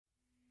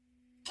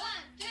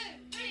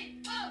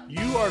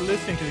You are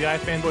listening to the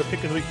iFanboy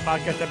Pick of the Week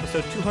podcast,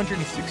 episode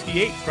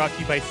 268, brought to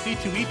you by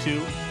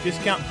C2E2,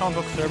 Discount Comic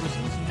Book Services,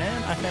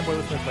 and iFanboy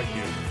listeners like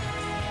you.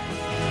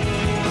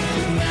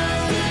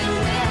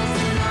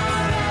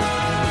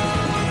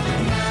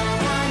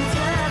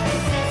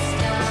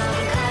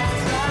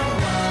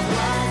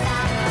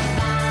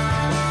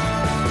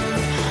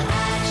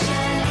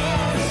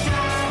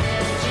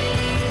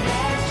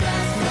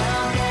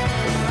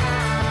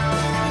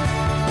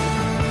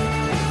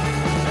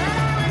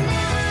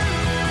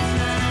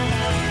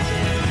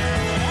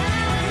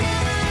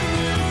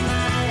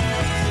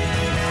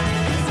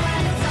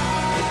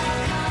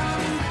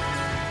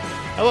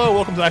 Hello,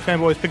 welcome to the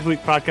iFanboys Pick of the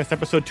Week podcast,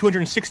 episode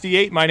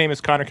 268. My name is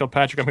Connor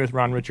Kilpatrick. I'm here with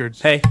Ron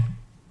Richards. Hey.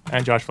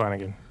 And Josh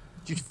Flanagan.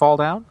 Did you fall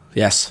down?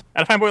 Yes.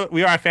 At iFanboy,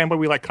 we are iFanboy.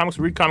 We like comics.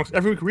 We read comics.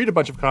 Every week we read a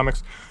bunch of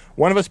comics.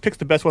 One of us picks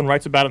the best one,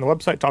 writes about it on the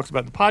website, talks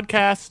about it in the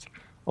podcast,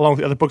 along with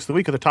the other books of the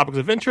week or the topics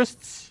of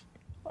interests.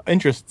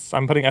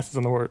 I'm putting S's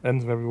on the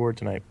ends of every word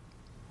tonight.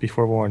 Be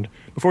forewarned.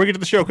 Before we get to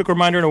the show, quick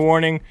reminder and a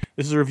warning.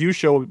 This is a review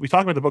show. We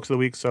talk about the books of the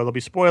week, so there'll be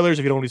spoilers.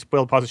 If you don't want to be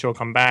spoiled, pause the show and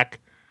come back.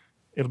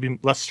 It'll be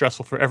less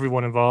stressful for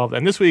everyone involved.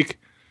 And this week,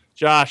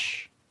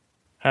 Josh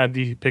had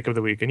the pick of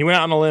the week, and you went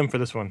out on a limb for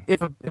this one.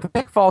 If a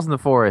pick falls in the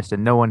forest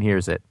and no one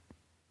hears it,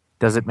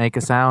 does it make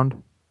a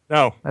sound?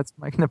 No. That's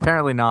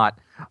apparently not.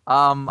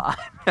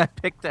 I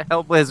picked a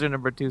Hellblazer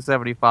number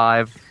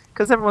 275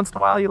 because every once in a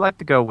while you like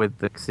to go with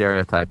the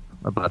stereotype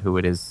about who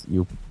it is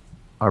you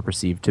are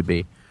perceived to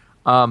be.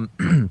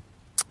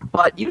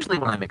 But usually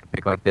when I make a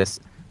pick like this,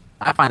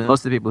 I find that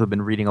most of the people who've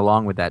been reading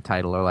along with that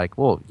title are like,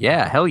 well,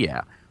 yeah, hell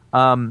yeah.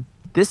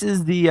 This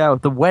is the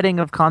wedding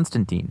of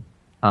Constantine.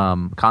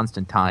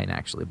 Constantine,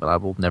 actually, but I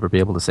will never be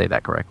able to say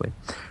that correctly.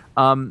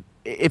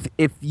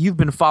 If you've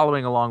been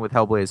following along with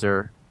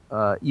Hellblazer,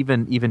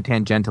 even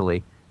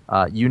tangentially,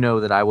 you know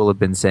that I will have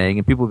been saying,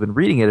 and people who've been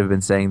reading it have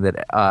been saying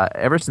that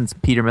ever since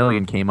Peter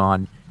Milligan came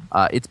on,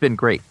 it's been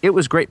great. It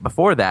was great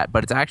before that,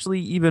 but it's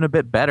actually even a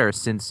bit better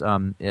since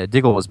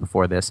Diggle was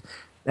before this.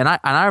 And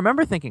I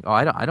remember thinking,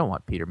 I don't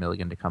want Peter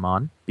Milligan to come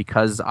on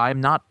because I'm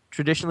not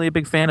traditionally a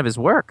big fan of his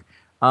work.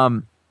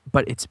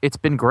 But it's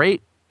been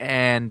great,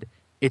 and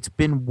it's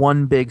been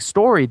one big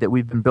story that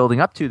we've been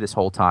building up to this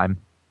whole time,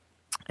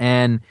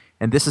 and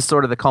this is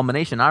sort of the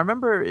culmination. I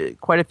remember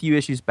quite a few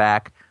issues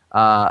back,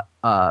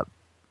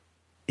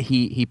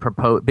 he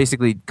proposed,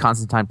 basically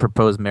Constantine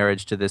proposed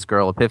marriage to this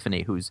girl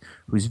Epiphany, who's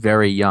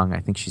very young. I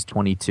think she's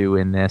 22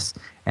 in this,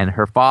 and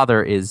her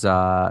father is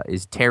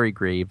Terry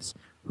Greaves,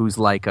 who's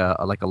like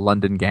a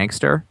London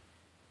gangster,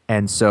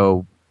 and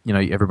so. You know,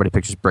 everybody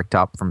pictures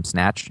Bricktop from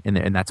Snatch,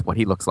 and that's what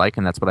he looks like,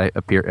 and that's what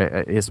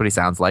is what he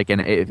sounds like.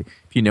 And if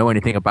you know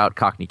anything about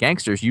Cockney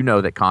gangsters, you know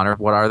that, Connor,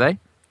 what are they?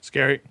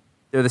 Scary.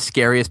 They're the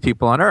scariest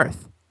people on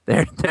earth.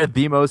 They're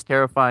the most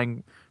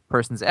terrifying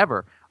persons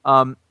ever.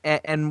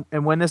 And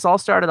when this all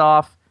started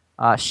off,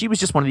 she was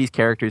just one of these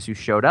characters who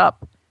showed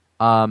up,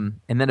 and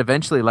then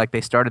eventually, like,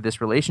 they started this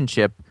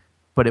relationship,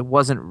 but it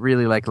wasn't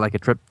really like a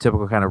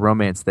typical kind of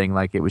romance thing.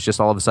 Like, it was just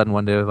all of a sudden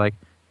one day, like.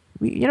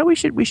 We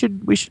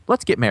should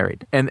let's get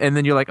married, and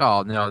then you're like,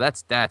 oh no,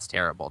 that's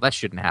terrible, that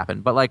shouldn't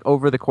happen. But like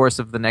over the course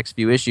of the next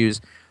few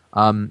issues,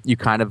 you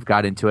kind of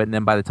got into it, and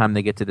then by the time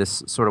they get to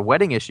this sort of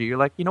wedding issue, you're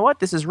like, you know what,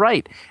 this is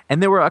right.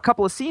 And there were a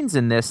couple of scenes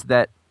in this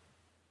that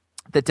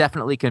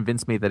definitely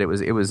convinced me that it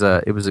was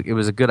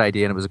a good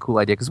idea, and it was a cool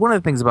idea. Because one of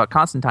the things about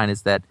Constantine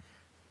is that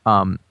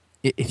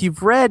if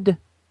you've read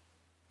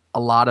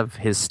a lot of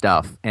his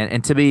stuff,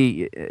 and to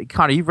me,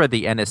 Connor, you've read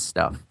the Ennis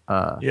stuff.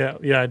 Yeah,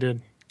 I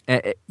did.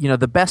 You know,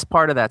 the best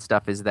part of that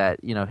stuff is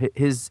that, you know,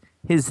 his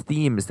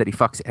theme is that he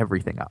fucks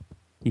everything up.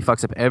 He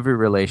fucks up every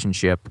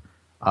relationship.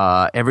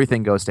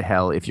 Everything goes to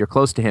hell. If you're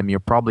close to him, you're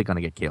probably going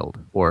to get killed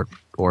or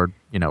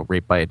you know,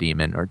 raped by a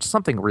demon or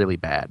something really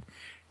bad.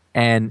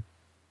 And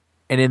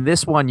in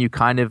this one, you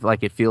kind of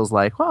like, it feels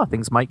like, well,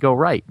 things might go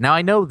right. Now,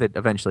 I know that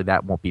eventually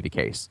that won't be the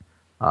case.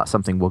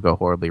 Something will go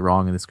horribly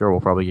wrong, and this girl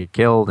will probably get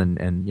killed,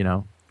 and you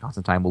know,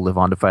 Constantine will live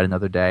on to fight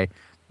another day.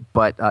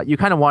 But you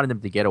kind of wanted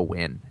them to get a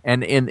win.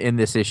 And in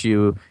this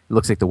issue, it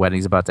looks like the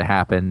wedding's about to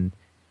happen,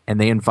 and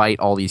they invite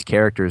all these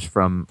characters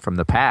from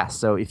the past.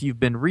 So if you've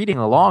been reading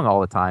along all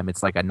the time,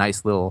 it's like a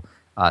nice little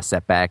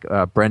setback.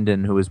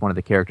 Brendan, who was one of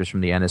the characters from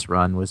the Ennis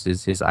run, was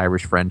his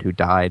Irish friend who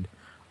died,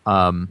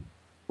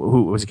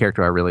 who was a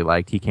character I really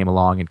liked. He came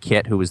along, and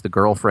Kit, who was the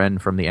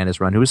girlfriend from the Ennis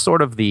run, who was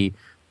sort of the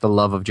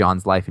love of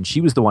John's life, and she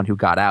was the one who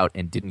got out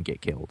and didn't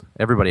get killed.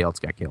 Everybody else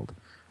got killed.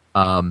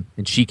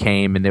 And she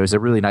came, and there was a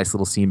really nice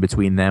little scene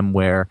between them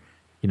where,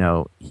 you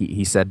know,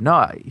 he said,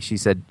 no, she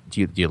said,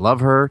 do you love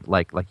her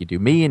like you do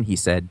me? And he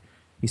said,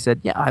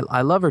 yeah,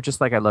 I love her just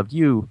like I loved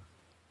you,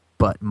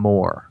 but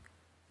more.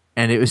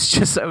 And I was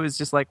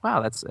just like,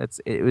 wow, it's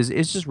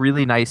just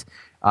really nice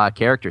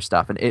character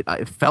stuff, and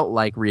it felt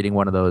like reading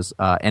one of those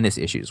Ennis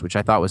issues, which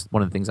I thought was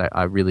one of the things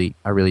I really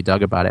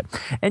dug about it.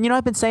 And you know,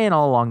 I've been saying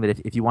all along that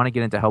if you want to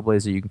get into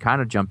Hellblazer, you can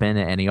kind of jump in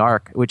at any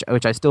arc, which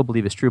I still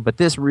believe is true. But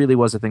this really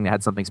was a thing that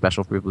had something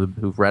special for people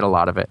who've read a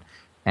lot of it,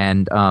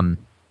 and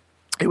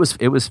It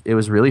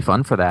was really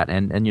fun for that,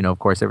 and of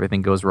course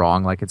everything goes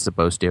wrong like it's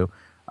supposed to,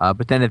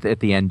 but then at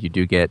the end you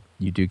do get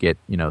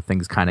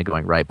things kind of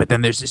going right. But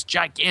then there's this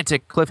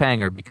gigantic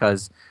cliffhanger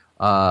because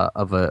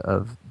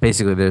of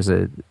basically there's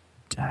a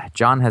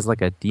John has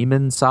like a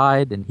demon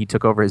side, and he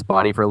took over his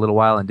body for a little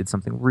while and did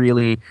something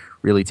really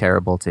really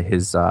terrible to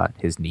his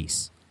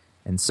niece,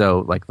 and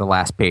so like the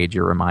last page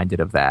you're reminded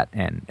of that,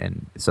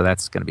 and so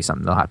that's going to be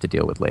something they'll have to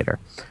deal with later.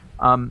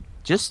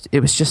 It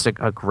was just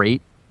a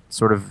great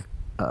sort of.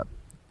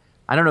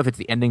 I don't know if it's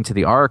the ending to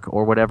the arc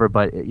or whatever,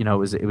 but it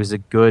was a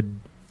good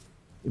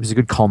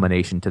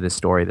culmination to this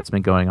story that's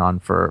been going on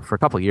for a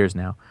couple of years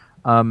now.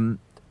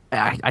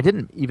 I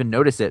didn't even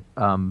notice it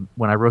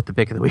when I wrote the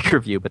Pick of the Week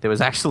review, but there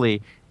was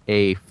actually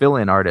a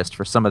fill-in artist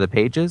for some of the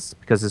pages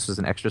because this was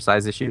an extra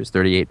size issue. There's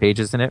 38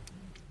 pages in it.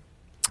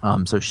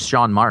 So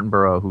Sean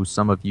Martinborough, who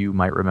some of you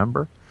might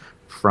remember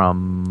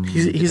from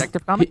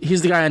Detective Comics.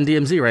 He's the guy on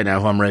DMZ right now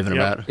who I'm raving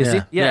about. Is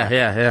he?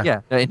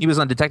 Yeah. And he was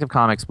on Detective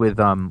Comics with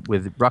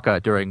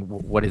Rucka during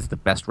what is the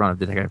best run of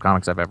Detective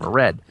Comics I've ever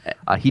read.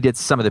 He did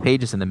some of the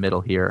pages in the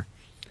middle here.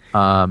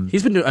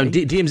 He's been doing.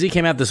 DMZ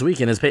came out this week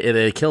and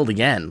they killed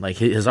again. Like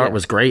his art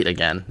was great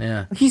again.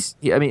 Yeah. He's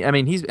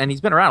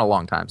been around a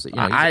long time. So he's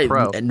a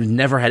pro. I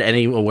never had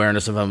any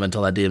awareness of him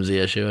until that DMZ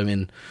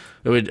issue.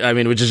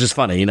 Which is just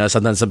funny.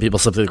 Sometimes some people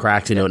slip through the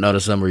cracks. You don't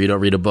notice them, or you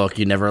don't read a book.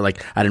 You never I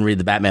didn't read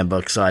the Batman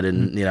book, so I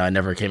didn't. I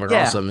never came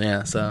across them.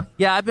 Yeah. So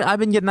I've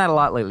been getting that a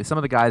lot lately. Some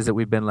of the guys that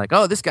we've been like,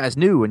 oh, this guy's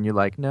new, and you're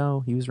like,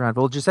 no, he was around.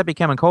 Well, Giuseppe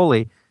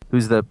Camuncoli,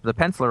 who's the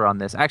penciler on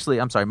this.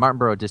 Actually, I'm sorry,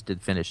 Martinborough just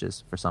did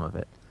finishes for some of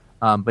it.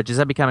 But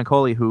Giuseppe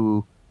Camuncoli,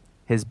 who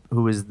is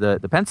the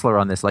penciler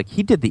on this, like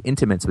he did the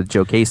Intimates with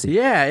Joe Casey.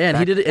 Yeah, and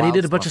he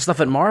did a bunch of stuff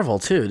at Marvel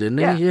too, didn't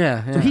he?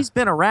 Yeah. So he's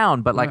been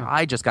around, but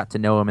I just got to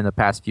know him in the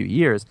past few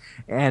years,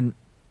 and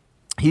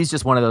he's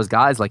just one of those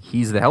guys. Like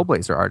he's the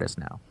Hellblazer artist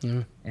now,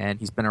 and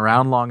he's been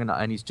around long enough,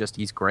 and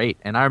he's great.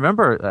 And I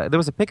remember there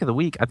was a Pick of the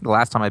Week. I think the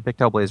last time I picked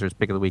Hellblazer's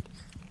Pick of the Week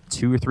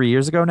 2 or 3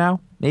 years ago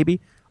now,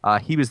 maybe.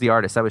 He was the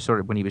artist. That was sort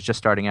of when he was just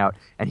starting out,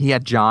 and he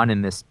had John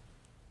in this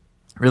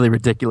really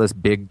ridiculous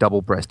big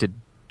double-breasted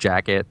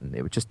jacket, and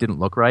it just didn't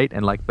look right.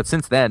 And but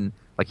since then,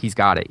 he's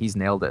got it. He's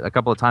nailed it. A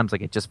couple of times,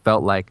 it just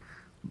felt like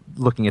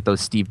looking at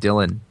those Steve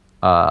Dillon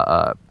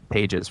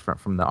pages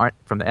from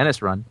the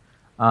Ennis run.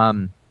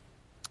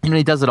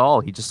 He does it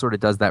all. He just sort of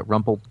does that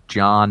rumpled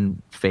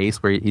John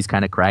face where he's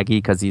kind of craggy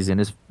because he's in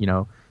his,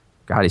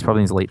 God, he's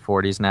probably in his late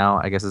 40s now,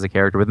 I guess, as a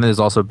character. But then there's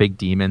also big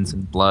demons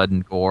and blood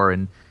and gore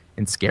and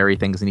scary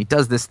things. And he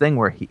does this thing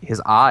where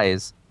his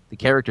eyes, the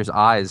character's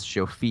eyes,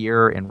 show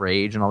fear and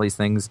rage and all these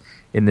things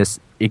in this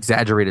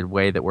exaggerated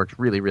way that works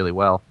really, really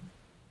well.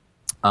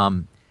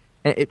 I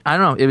don't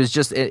know. It was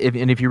just,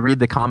 if you read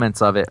the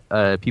comments of it,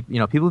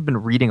 people have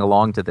been reading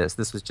along to this.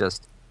 It's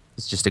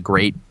just a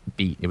great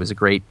beat. It was a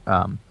great.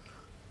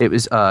 It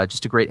was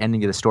just a great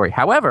ending to the story.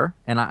 However,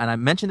 and I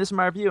mentioned this in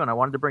my review, and I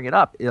wanted to bring it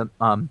up. It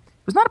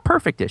was not a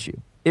perfect issue.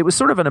 It was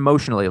sort of an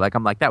emotionally,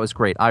 I'm like, that was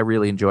great. I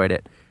really enjoyed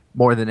it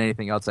more than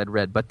anything else I'd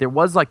read. But there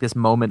was this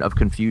moment of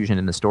confusion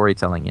in the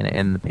storytelling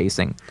and the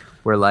pacing,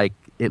 where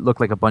it looked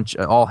like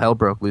all hell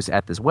broke loose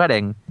at this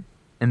wedding,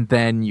 and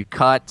then you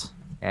cut,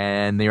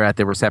 and they're at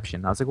the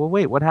reception. I was like, well,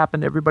 wait, what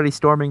happened to everybody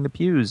storming the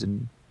pews?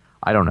 And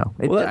I don't know.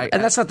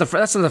 That's not the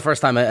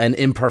first time an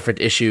imperfect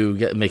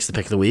issue makes the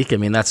Pick of the Week.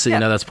 That's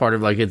that's part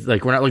of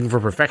we're not looking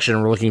for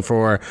perfection. We're looking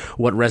for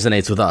what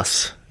resonates with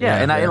us.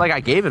 I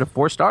gave it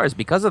 4 stars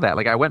because of that.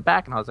 I went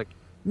back and I was like,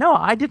 no,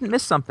 I didn't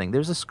miss something.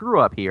 There's a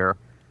screw up here,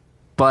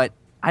 but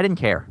I didn't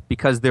care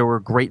because there were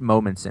great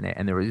moments in it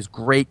and there was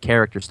great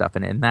character stuff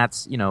in it. And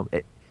that's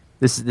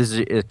this is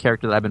a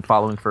character that I've been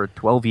following for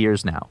 12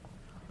 years now.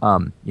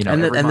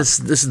 This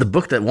is the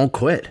book that won't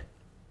quit.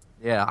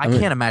 Yeah, I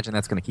can't imagine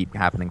that's going to keep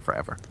happening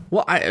forever.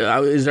 Well,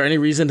 is there any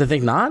reason to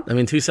think not?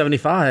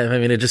 275.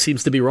 It just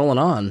seems to be rolling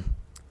on.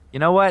 You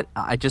know what?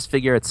 I just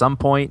figure at some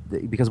point,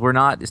 because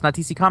it's not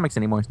DC Comics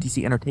anymore, it's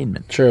DC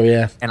Entertainment. True,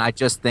 yeah. And I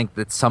just think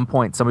that at some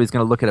point somebody's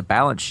going to look at a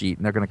balance sheet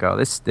and they're going to go,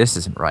 this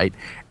isn't right.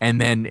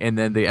 And then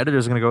the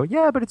editors are going to go,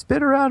 yeah, but it's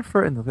been around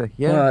for, and they'll be like,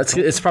 yeah. Well,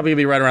 it's probably going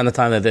to be right around the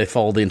time that they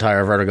fold the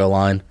entire Vertigo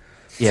line.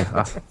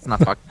 Yeah, it's not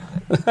talking.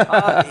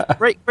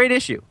 Great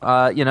issue.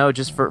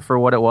 Just for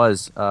what it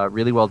was,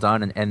 really well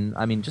done,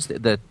 and just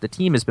the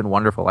team has been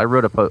wonderful. I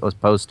wrote a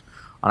post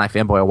on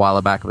iFanboy a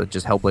while back that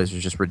just Hellblazer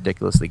is just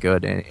ridiculously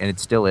good, and it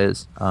still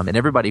is. And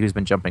everybody who's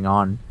been jumping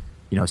on,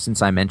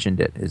 since I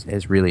mentioned it,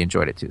 has really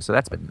enjoyed it too. So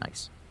that's been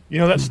nice.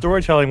 That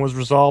storytelling was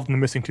resolved in the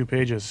missing 2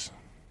 pages.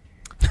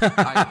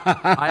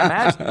 I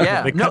imagine,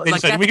 yeah. They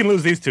said, we can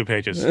lose these 2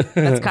 pages.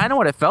 That's kind of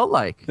what it felt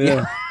like.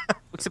 Yeah.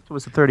 Except it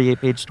was a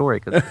 38-page story.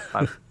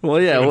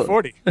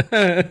 40.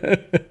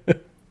 That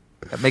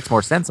makes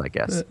more sense, I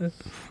guess.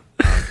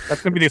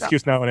 That's going to be the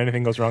excuse now when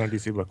anything goes wrong in a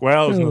DC book.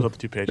 Well, it was in those other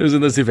 2 pages. It was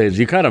in those 2 pages.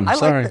 You cut them.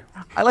 Sorry.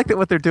 I like that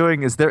what they're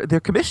doing is they're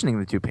commissioning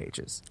the 2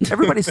 pages.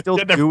 Everybody's still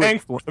they're doing paying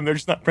for them. They're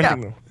just not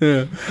printing them.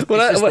 Yeah. Well,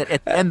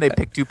 at the end, they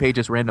pick 2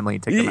 pages randomly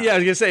and take them out. Yeah, I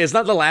was going to say, it's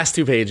not the last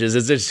 2 pages.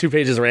 It's just 2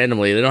 pages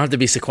randomly. They don't have to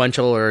be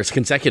sequential or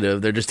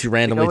consecutive. They're just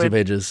randomly 2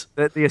 pages.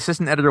 The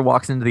assistant editor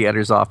walks into the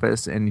editor's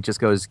office and he just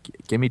goes,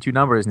 give me 2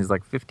 numbers. And he's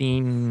like,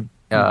 15,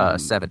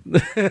 7.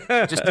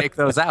 Just take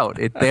those out.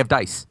 They have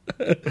dice.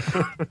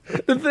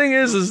 The thing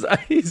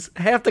is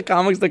half the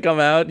comics that come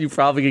out, you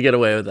probably could get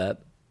away with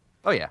that.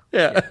 Oh, yeah.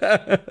 Yeah.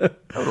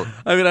 Totally.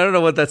 I mean, I don't know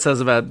what that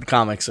says about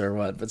comics or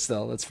what, but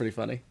still, that's pretty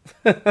funny.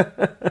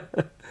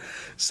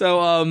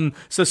 So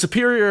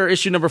Superior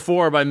issue number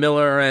 4 by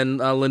Miller and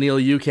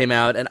Leinil Yu came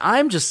out, and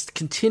I'm just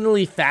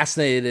continually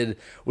fascinated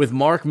with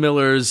Mark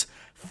Miller's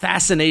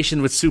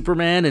fascination with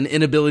Superman and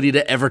inability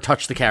to ever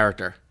touch the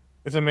character.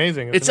 It's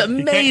amazing. It's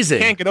amazing.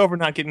 You can't get over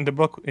not getting the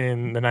book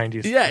in the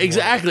 90s. Yeah,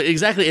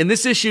 exactly. And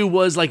this issue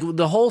was like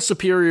the whole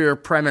Superior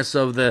premise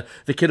of the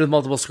kid with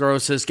multiple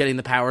sclerosis getting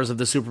the powers of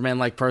the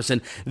Superman-like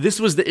person.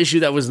 This was the issue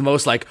that was the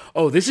most like,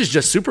 oh, this is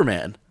just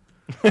Superman.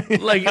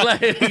 like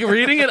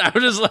reading it, I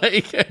was just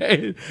like,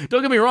 hey,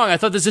 don't get me wrong, I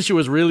thought this issue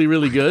was really,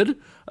 really good.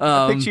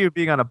 I picture you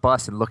being on a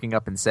bus and looking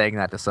up and saying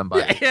that to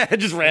somebody. Yeah,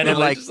 just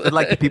randomly. And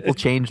like the people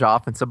change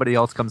off and somebody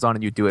else comes on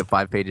and you do it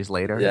 5 pages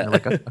later. Yeah. And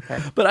you're like,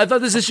 okay. But I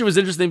thought this issue was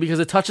interesting because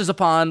it touches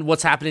upon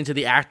what's happening to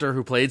the actor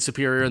who played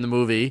Superior in the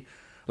movie.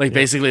 Like,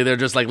 basically, they're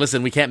just like,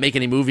 listen, we can't make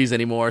any movies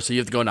anymore, so you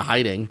have to go into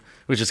hiding,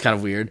 which is kind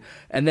of weird.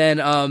 And then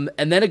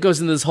it goes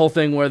into this whole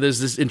thing where there's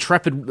this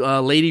intrepid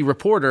lady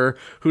reporter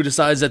who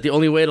decides that the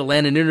only way to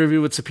land an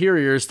interview with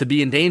Superior is to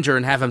be in danger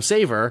and have him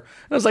save her.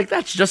 And I was like,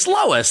 that's just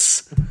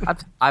Lois.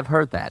 I've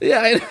heard that.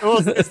 Yeah,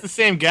 well, it's the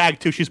same gag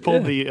too. She's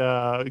pulled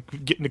the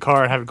get in the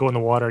car and have it go in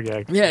the water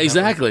gag. Yeah,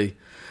 exactly.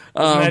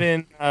 Was that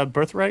in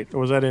Birthright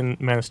or was that in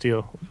Man of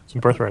Steel? It's in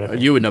Birthright, I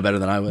think. You would know better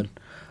than I would.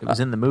 It was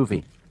in the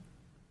movie.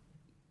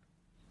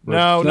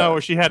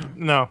 No. She had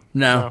no.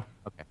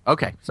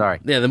 Okay. Sorry.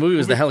 Yeah, the movie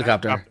was the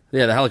helicopter.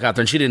 Yeah, the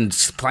helicopter, and she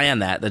didn't plan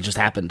that. That just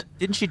happened.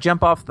 Didn't she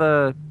jump off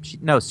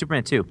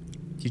Superman 2.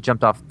 She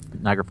jumped off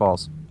Niagara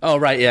Falls. Oh,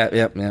 right.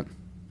 Yeah.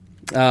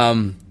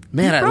 Man,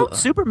 he wrote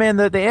Superman,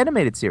 the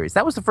animated series.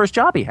 That was the first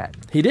job he had.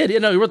 He did. He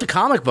wrote the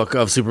comic book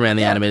of Superman,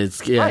 the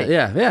animated. Yeah, right.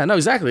 Yeah. No,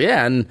 exactly.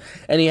 Yeah, and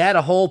he had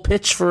a whole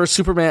pitch for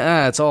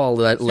Superman. It's all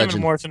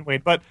legend. Morrison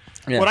Wade. But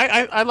what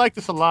I like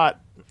this a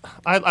lot.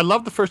 I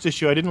love the first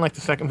issue. I didn't like the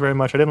second very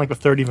much. I didn't like the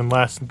third even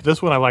less.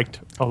 This one I liked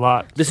a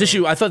lot.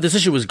 I thought this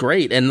issue was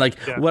great. And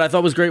what I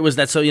thought was great was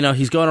that,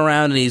 he's going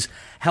around and he's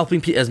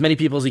helping as many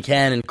people as he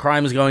can, and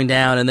crime is going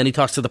down. And then he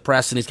talks to the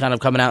press and he's kind of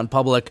coming out in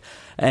public.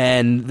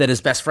 And then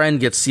his best friend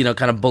gets,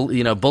 kind of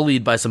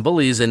bullied by some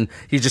bullies, and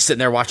he's just sitting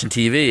there watching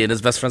TV. And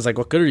his best friend's like,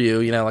 "What good are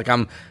you?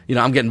 I'm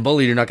getting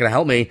bullied. You're not going to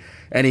help me."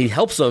 And he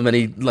helps him, and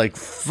he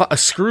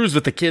screws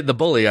with the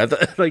bully.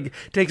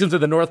 Takes him to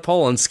the North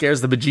Pole and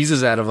scares the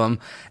bejesus out of him.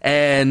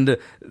 And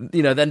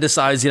then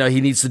decides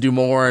he needs to do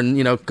more,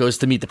 and goes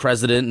to meet the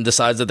president and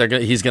decides that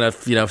he's gonna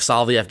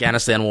solve the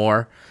Afghanistan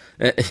war.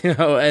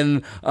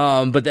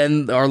 But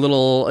then our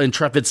little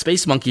intrepid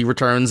space monkey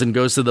returns and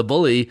goes to the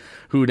bully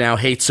who now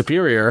hates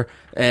Superior,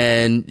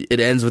 and it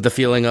ends with the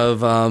feeling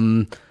of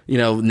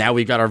now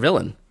we've got our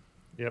villain.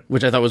 Yep.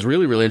 Which I thought was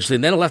really, really interesting.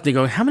 And then it left me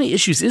going, how many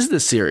issues is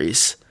this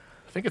series?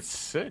 I think it's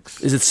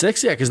 6. Is it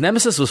 6? Yeah, because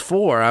Nemesis was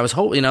 4. I was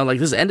hoping,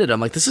 this ended.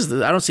 I'm like,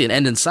 I don't see an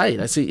end in sight.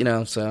 I see,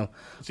 so.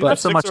 But not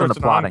so much on the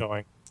plotting.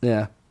 Ongoing.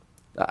 Yeah.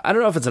 I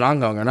don't know if it's an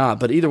ongoing or not,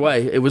 but either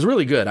way, it was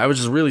really good. I was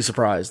just really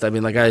surprised. I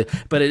mean,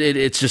 but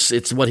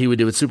it's what he would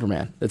do with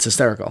Superman. It's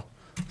hysterical.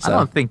 So. I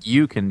don't think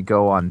you can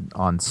go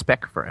on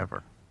spec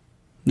forever.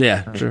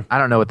 Yeah, true. I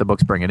don't know what the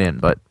book's bringing in,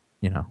 but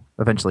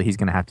eventually he's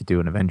going to have to do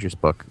an Avengers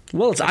book.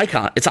 Well, it's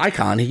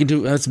Icon. He can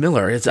do. It's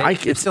Miller. It's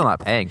still not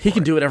paying. He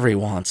can do whatever he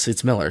wants.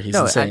 It's Miller. He's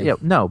insane.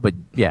 But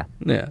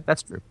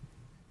that's true.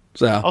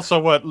 So also,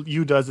 what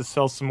Yu does is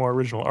sell some more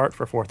original art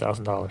for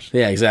 $4,000.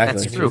 Yeah,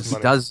 exactly. That's true. He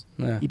does.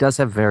 Yeah. He does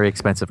have very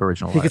expensive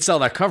original art. He could sell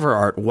that cover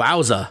art.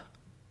 Wowza.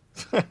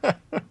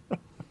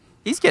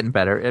 He's getting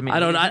better. I mean,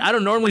 I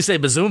don't normally say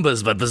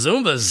bazoombas, but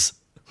bazoombas.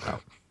 Oh.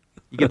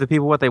 You give the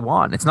people what they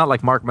want. It's not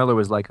like Mark Miller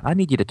was like, "I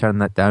need you to turn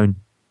that down."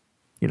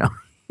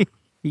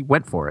 He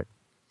went for it.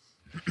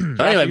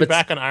 Anyway, but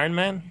back on Iron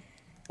Man.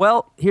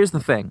 Well, here's the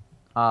thing.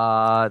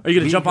 Are you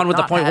going to jump on with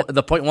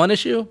the point one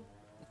issue?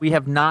 We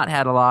have not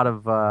had a lot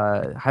of.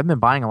 I haven't been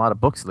buying a lot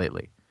of books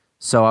lately,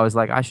 so I was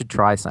like, I should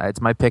try.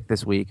 It's my pick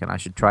this week, and I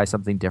should try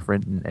something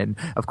different. And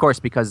of course,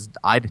 because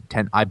I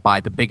buy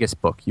the biggest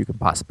book you can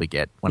possibly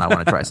get when I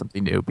want to try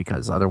something new,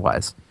 because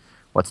otherwise,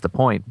 what's the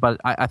point?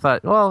 But I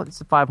thought, well, it's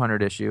a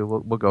 500 issue.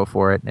 We'll go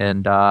for it.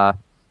 And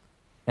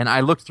I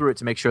looked through it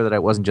to make sure that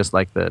it wasn't just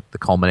like the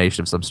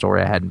culmination of some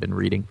story I hadn't been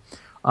reading.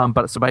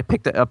 So I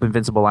picked up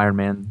Invincible Iron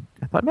Man.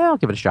 I thought, I'll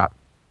give it a shot,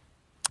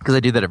 because I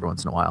do that every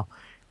once in a while.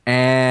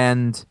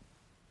 And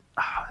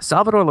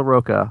Salvador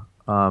LaRocca,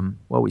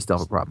 we still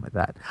have a problem with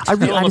that. I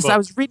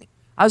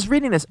was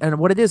reading this, and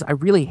what it is, I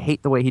really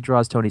hate the way he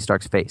draws Tony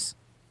Stark's face.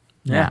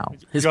 Yeah. Now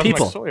his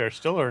people. Like Sawyer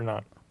still or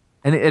not?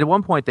 And at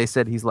one point they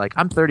said he's like,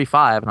 I'm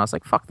 35, and I was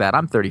like, fuck that,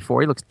 I'm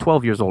 34. He looks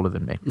 12 years older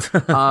than me.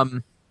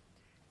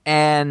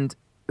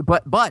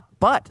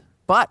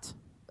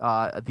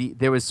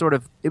 There was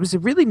it was a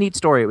really neat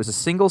story. It was a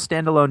single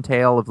standalone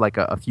tale of like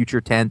a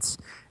future tense,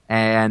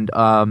 and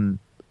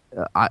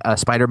a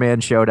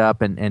Spider-Man showed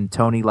up, and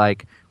Tony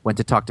like went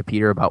to talk to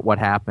Peter about what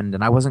happened,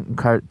 and I wasn't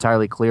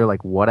entirely clear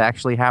like what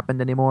actually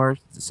happened anymore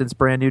since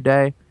Brand New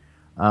Day,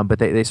 but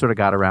they sort of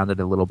got around it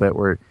a little bit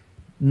where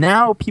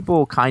now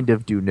people kind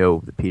of do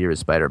know that Peter is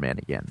Spider-Man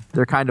again.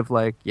 They're kind of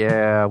like,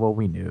 yeah, well,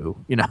 we knew,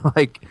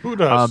 like who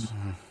does?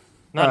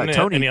 Not in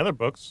Tony, any other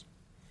books.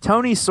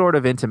 Tony sort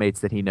of intimates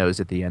that he knows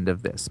at the end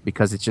of this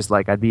because it's just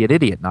like I'd be an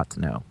idiot not to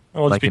know.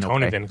 Well, like, just be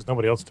Tony then, because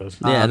nobody else does.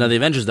 Yeah, no, the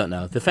Avengers don't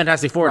know. The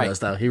Fantastic Four does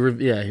though. He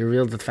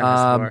revealed the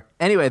Fantastic Four.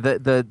 Anyway,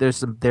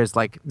 there's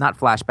like not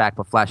flashback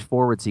but flash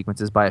forward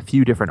sequences by a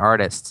few different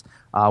artists.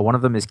 One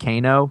of them is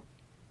Kano,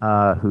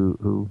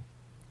 who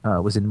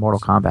was in Mortal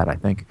Kombat, I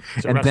think,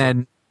 and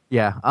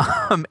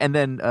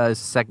then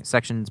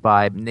sections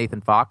by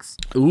Nathan Fox.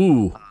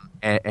 Ooh,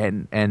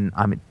 and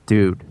I mean,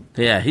 dude.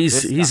 Yeah,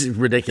 he's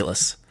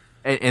ridiculous.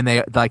 And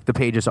they like the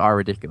pages are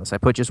ridiculous. I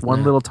put just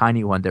one little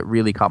tiny one that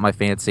really caught my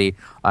fancy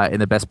in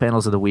the best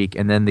panels of the week,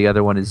 and then the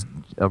other one is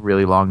a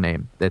really long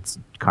name. That's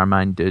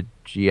Carmine de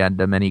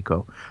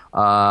Giandomenico,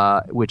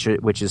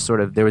 which is sort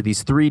of there were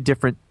these three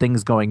different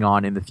things going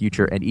on in the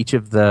future, and each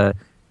of the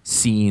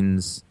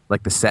scenes,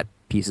 like the set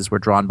pieces, were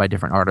drawn by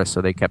different artists,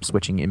 so they kept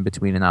switching in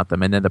between and out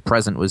them. And then the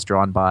present was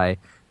drawn by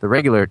the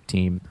regular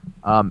team.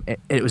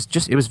 It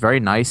was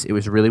very nice. It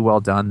was really well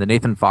done. The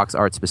Nathan Fox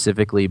art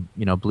specifically,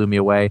 blew me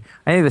away.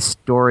 I think the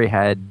story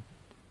I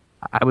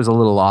was a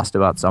little lost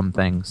about some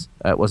things.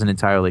 It wasn't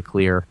entirely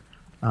clear,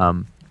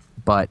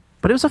 but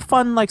it was a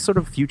fun, like, sort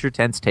of future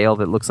tense tale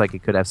that looks like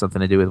it could have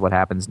something to do with what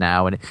happens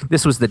now. And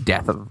this was the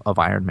death of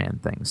Iron Man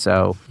thing,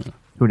 so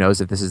who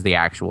knows if this is the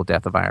actual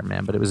death of Iron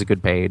Man? But it was a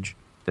good page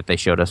that they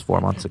showed us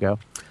 4 months ago.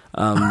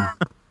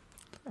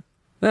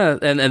 Yeah,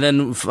 and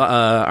then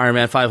Iron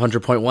Man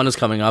 500.1 is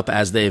coming up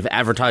as they've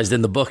advertised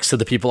in the books to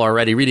the people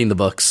already reading the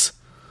books.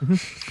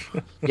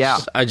 Yeah,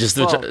 I just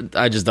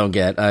don't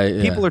get.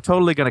 People are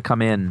totally going to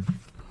come in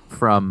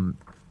from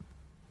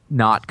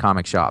not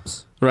comic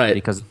shops, right?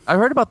 Because I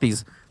heard about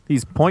these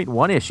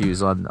 .1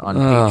 issues on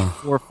page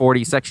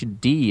 440, section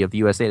D of the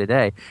USA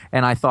Today,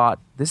 and I thought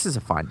this is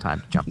a fine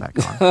time to jump back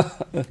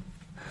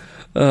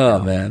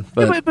on. Man,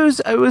 but it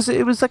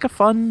was like a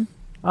fun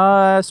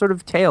sort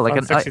of tale,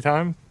 like a sexy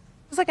time.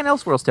 It's like an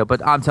Elseworlds tale,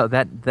 but I'm telling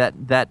that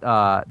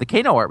the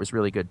Kano art was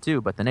really good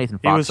too. But the Nathan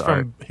Fox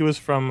art, he was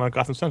from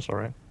Gotham Central,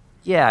 right?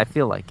 Yeah, I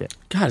feel like it.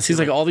 God, it seems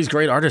like all these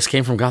great artists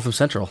came from Gotham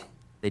Central.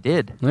 They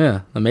did.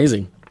 Yeah,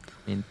 amazing.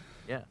 I mean,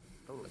 yeah.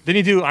 Totally. Didn't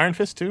he do Iron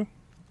Fist too?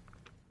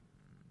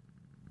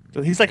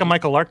 He's like a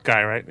Michael Lark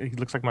guy, right? He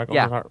looks like Michael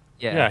Lark.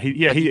 Yeah.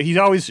 He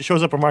always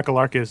shows up where Michael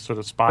Lark is, sort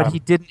of spy. But he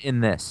didn't in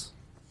this.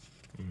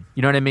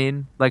 You know what I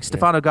mean? Like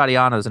Stefano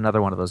Gaudiano is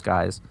another one of those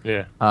guys.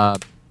 Yeah.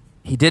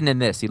 He didn't in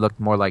this. He looked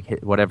more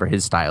like whatever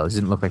his style is. He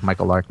didn't look like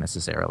Michael Lark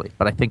necessarily,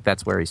 but I think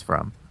that's where he's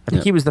from. I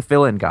think he was the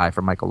fill-in guy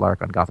for Michael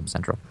Lark on Gotham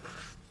Central.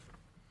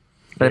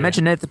 Did I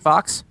mention Nathan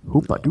Fox?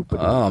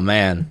 Oh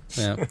man,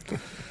 yeah.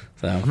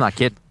 So I'm not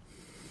kidding.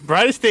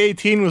 Brightest Day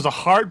 18 was a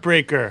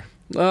heartbreaker.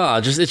 Oh,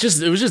 it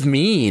was just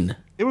mean.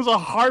 It was a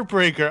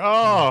heartbreaker.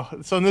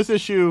 Oh, so in this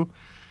issue,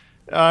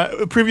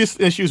 previous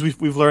issues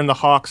we've learned the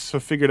Hawks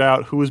have figured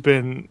out who has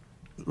been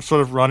sort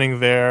of running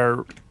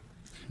their.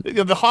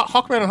 The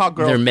Hawkman and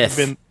Hawkgirl have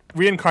been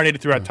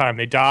reincarnated throughout time.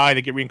 They die,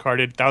 they get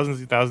reincarnated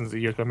thousands and thousands of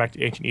years, going back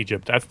to ancient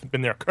Egypt. That's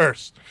been their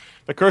curse.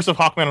 The curse of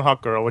Hawkman and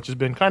Hawkgirl, which has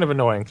been kind of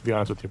annoying, to be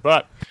honest with you.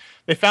 But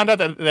they found out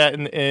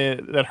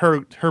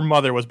that her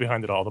mother was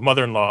behind it all. The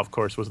mother-in-law, of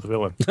course, was the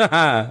villain.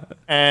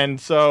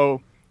 And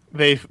so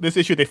this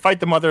issue, they fight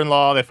the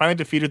mother-in-law. They finally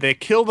defeat her. They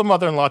kill the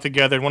mother-in-law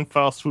together in one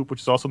foul swoop,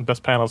 which is also the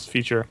best panels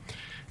feature.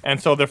 And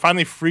so they're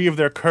finally free of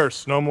their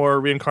curse. No more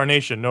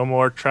reincarnation. No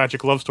more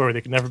tragic love story.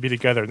 They can never be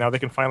together. Now they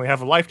can finally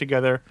have a life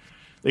together.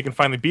 They can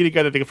finally be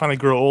together. They can finally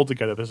grow old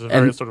together. There's a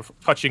very sort of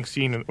touching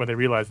scene when they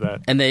realize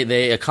that. And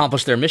they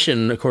accomplish their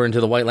mission according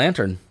to the White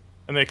Lantern.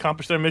 And they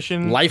accomplish their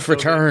mission. Life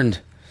returned.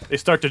 They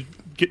start to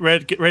get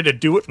ready to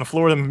do it on the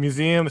floor of the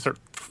museum. They start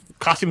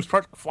costumes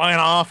start flying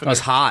off. And that was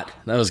hot.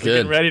 That was good.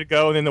 Getting ready to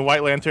go, and then the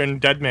White Lantern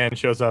Dead Man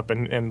shows up,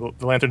 and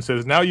the Lantern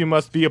says, "Now you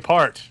must be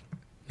apart."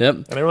 Yep.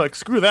 And they were like,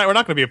 "Screw that! We're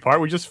not going to be apart.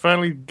 We just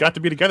finally got to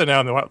be together now."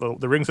 And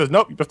the ring says,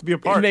 "Nope, you have to be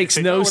apart." It makes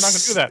we're not going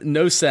to do that.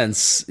 No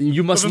sense.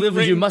 You must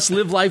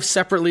live life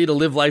separately to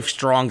live life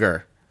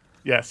stronger.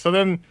 Yes. So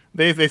then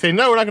they say,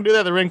 "No, we're not going to do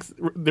that."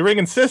 The ring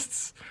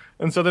insists,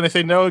 and so then they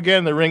say no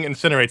again. The ring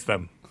incinerates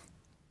them.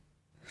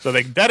 So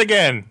they dead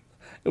again.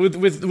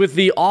 With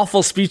the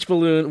awful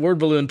word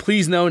balloon.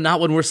 Please no, not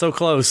when we're so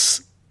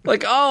close.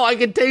 Like, oh, I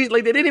could taste.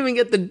 Like they didn't even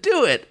get to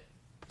do it.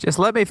 Just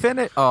let me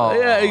finish. Oh,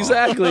 yeah,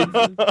 exactly.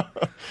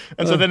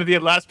 And so then at the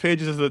last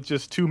pages is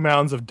just 2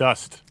 mounds of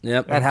dust.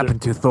 Yep, that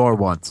happened to Thor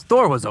once.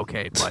 Thor was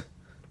okay, but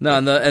no,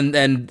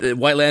 and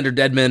White Lantern,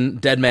 Deadman.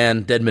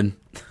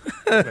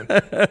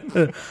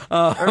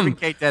 Irving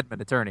K.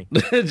 Deadman, attorney.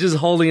 Just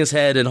holding his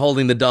head and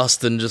holding the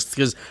dust and just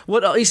because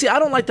what you see, I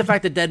don't like the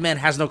fact that Deadman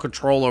has no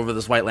control over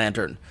this White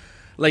Lantern.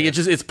 Like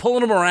it's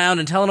pulling him around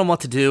and telling him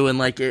what to do, and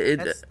like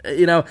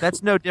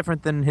that's no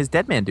different than his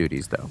Deadman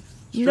duties, though.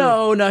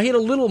 No, he had a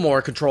little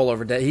more control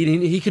over that.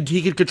 He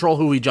could control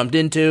who he jumped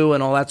into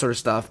and all that sort of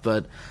stuff.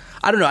 But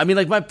I don't know. I mean,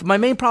 like my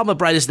main problem with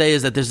Brightest Day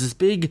is that there's this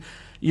big,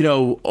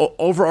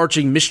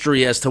 overarching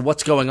mystery as to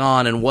what's going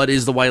on and what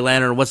is the White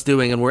Lantern and what's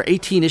doing. And we're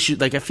 18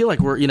 issues. Like I feel like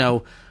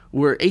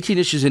we're 18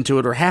 issues into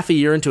it or half a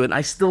year into it, and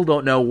I still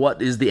don't know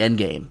what is the end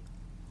game.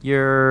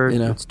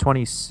 It's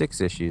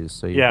 26 issues,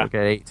 so you've got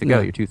 8 to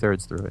go. You're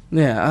 2/3 through it.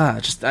 Yeah,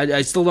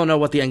 I still don't know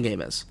what the end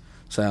game is.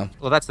 So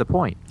that's the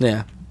point.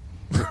 Yeah.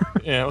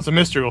 Yeah, it's a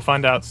mystery. We'll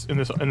find out in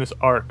this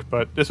arc,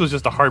 but this was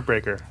just a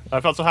heartbreaker.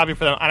 I felt so happy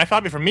for them, and I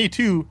felt happy for me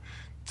too,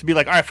 to be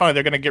like, all right, finally,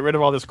 they're gonna get rid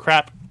of all this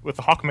crap with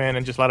the Hawkman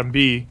and just let him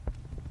be,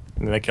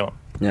 and then they kill him.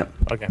 Yep.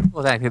 Again.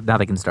 Well, now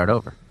they can start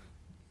over.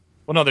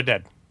 Well, no, they're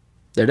dead.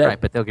 They're dead.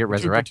 Right, but they'll get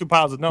resurrected. Two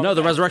piles of No,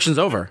 the resurrection's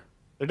over.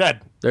 They're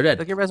dead. They're dead.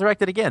 They'll get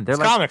resurrected again. They're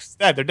comics.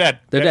 Dead. They're dead.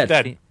 They're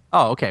dead.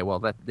 Oh, okay.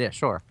 Well,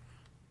 sure.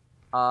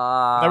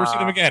 Never see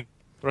them again.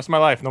 The rest of my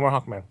life, no more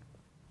Hawkman.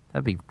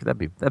 That'd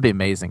be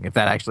amazing if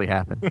that actually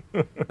happened.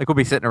 Like we'll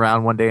be sitting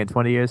around one day in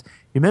 20 years.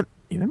 You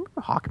remember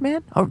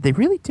Hawkman? Oh, they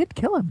really did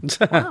kill him.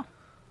 Wow.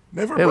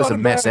 Never. It was a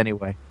mess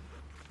anyway.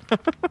 I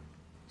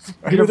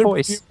hear they're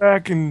bringing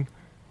back in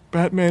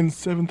Batman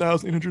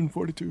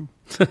 7,842.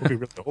 We'll be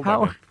really old.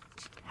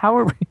 How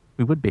are we?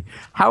 We would be.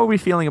 How are we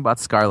feeling about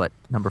Scarlet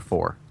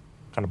 #4?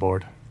 Kind of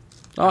bored.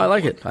 Oh, I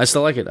like it. I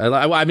still like it.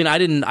 I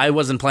mean, I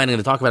wasn't planning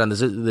to talk about it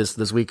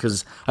this week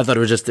because I thought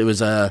it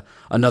was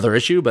another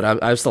issue, but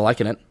I'm still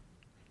liking it.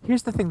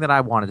 Here's the thing that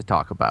I wanted to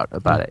talk about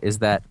it is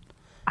that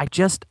I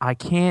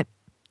can't.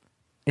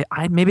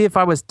 Maybe if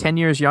I was 10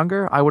 years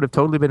younger, I would have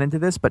totally been into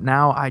this, but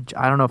now I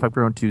don't know if I've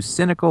grown too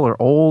cynical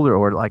or old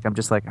or like I'm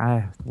just like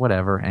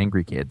whatever,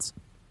 angry kids.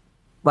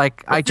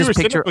 Like I just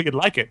picture cynical, you'd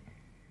like it.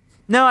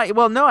 No,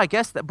 I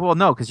guess that. Well,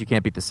 no, because you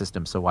can't beat the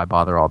system, so why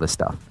bother all this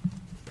stuff?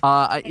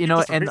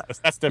 And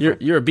that's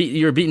different. You're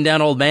a beaten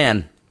down old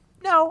man.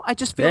 No, I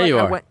just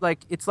feel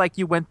it's like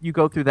you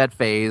go through that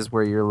phase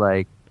where you're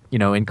like,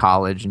 in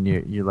college and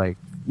you're like,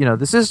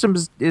 the system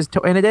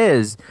and it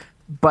is,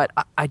 but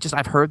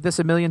I've heard this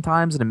a million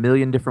times in a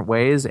million different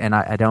ways, and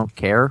I don't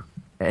care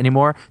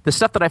anymore. The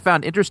stuff that I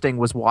found interesting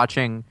was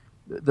watching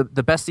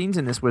the best scenes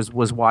in this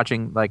was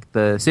watching like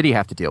the city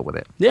have to deal with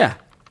it. Yeah.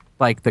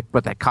 Like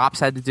what the cops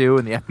had to do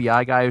and the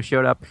FBI guy who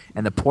showed up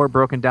and the poor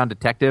broken down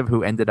detective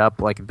who ended up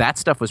like that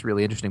stuff was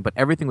really interesting. But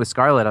everything with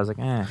Scarlet, I was like,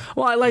 eh.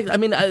 Well,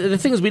 the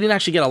thing is we didn't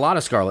actually get a lot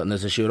of Scarlet in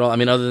this issue at all. I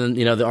mean, other than,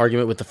 the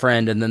argument with the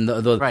friend and then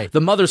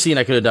the mother scene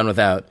I could have done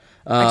without.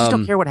 I just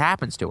don't care what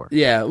happens to her.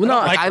 Yeah. Well,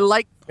 I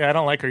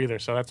don't like her either,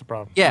 so that's a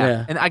problem.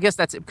 Yeah. And I guess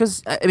that's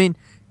because,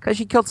 because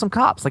she killed some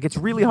cops. Like, it's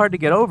really hard to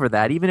get over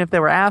that. Even if they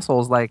were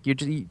assholes, like, you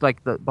just,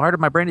 like, the part of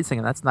my brain is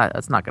thinking, that's not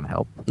going to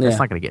help. Yeah. That's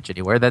not going to get you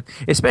anywhere. That,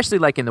 especially,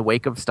 like, in the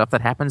wake of stuff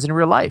that happens in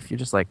real life. You're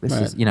just like, this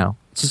is,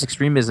 it's just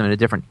extremism in a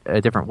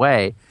different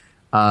way.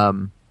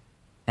 And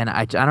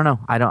I don't know.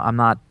 I'm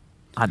not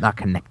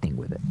connecting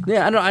with it.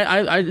 Yeah, I know.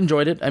 I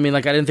enjoyed it. I mean,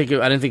 like, I didn't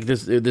think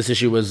this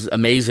issue was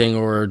amazing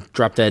or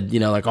drop dead.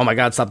 Like, oh my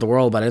God, stop the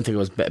world. But I didn't think it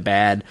was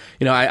bad.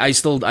 I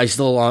still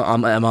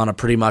am on a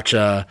pretty much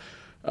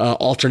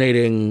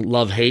alternating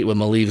love-hate with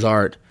Malev's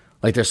art.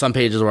 Like, there's some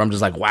pages where I'm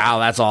just like, wow,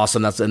 that's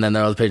awesome. And then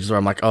there are other pages where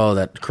I'm like, oh,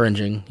 that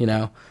cringing. You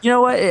know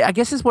what? I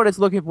guess is what it's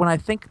looking. When I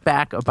think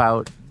back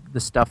about the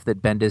stuff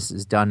that Bendis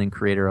has done and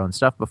creator-owned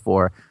stuff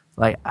before,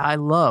 like, I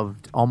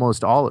loved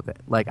almost all of it.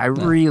 Like, I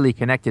really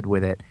connected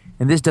with it.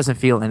 And this doesn't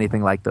feel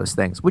anything like those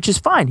things, which is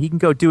fine. He can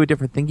go do a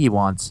different thing he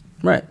wants.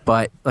 Right.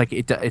 But like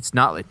it's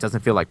not. It doesn't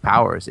feel like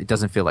Powers. It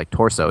doesn't feel like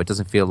Torso. It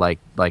doesn't feel like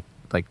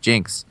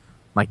Jinx.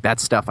 Like that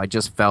stuff. I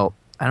just felt.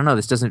 I don't know.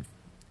 This doesn't.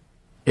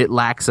 It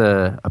lacks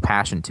a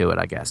passion to it,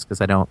 I guess,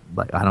 because I don't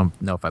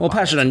know if I. Well,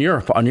 passion on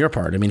your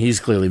part. I mean, he's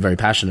clearly very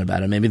passionate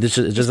about it. Maybe it just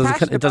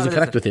doesn't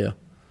connect with you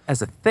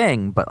as a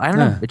thing. But I don't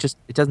know.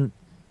 It doesn't.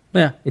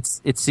 Yeah.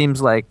 It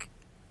seems like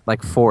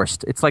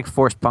forced. It's like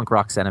forced punk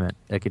rock sentiment.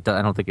 Like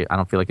I don't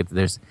feel like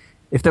there's.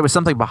 If there was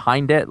something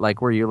behind it,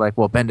 like where you're like,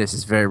 well, Bendis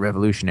is very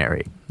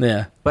revolutionary.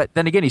 Yeah. But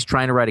then again, he's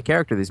trying to write a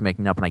character that he's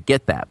making up, and I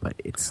get that. But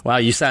it's wow.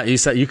 You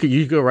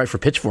could go right for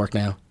Pitchfork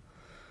now.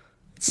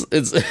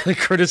 It's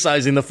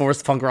criticizing the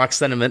forced punk rock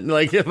sentiment,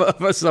 like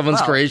of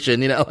someone's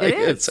creation. Like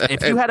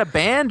if you had a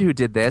band who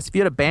did this, if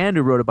you had a band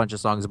who wrote a bunch of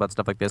songs about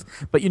stuff like this,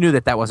 but you knew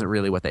that wasn't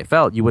really what they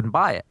felt, you wouldn't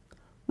buy it.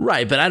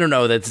 Right, but I don't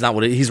know. That's not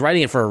what he's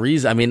writing it for a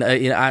reason. I mean,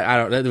 I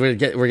don't.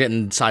 We're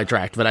getting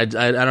sidetracked, but I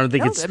don't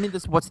think it's. I mean,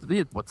 what's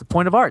the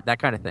point of art? That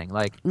kind of thing.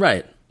 Like,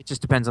 right. It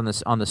just depends on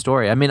the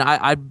story. I mean,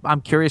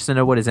 I'm curious to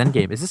know what his end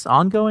game is. This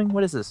ongoing?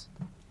 What is this?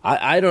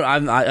 I don't.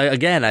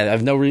 I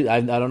have no.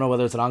 I don't know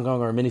whether it's an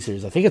ongoing or a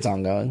miniseries. I think it's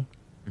ongoing.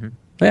 Mm-hmm.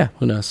 Yeah,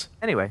 who knows?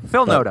 Anyway,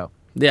 Phil Noto.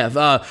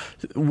 Yeah,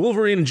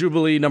 Wolverine and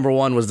Jubilee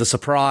 #1 was the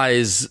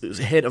surprise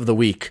hit of the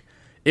week.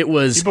 It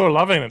was People are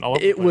loving it. All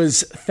over It the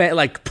place.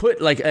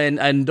 was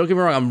and don't get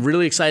me wrong, I'm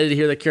really excited to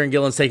hear that Kieran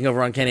Gillen's taking over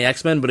Uncanny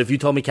X-Men. But if you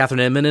told me Catherine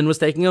Inman was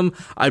taking him,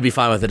 I'd be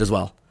fine with it as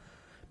well,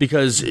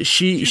 because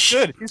He's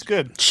good. He's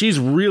good. She's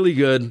really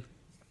good.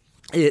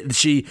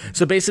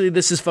 So basically,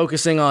 this is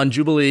focusing on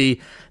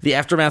Jubilee, the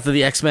aftermath of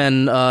the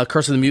X-Men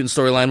Curse of the Mutant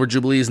storyline, where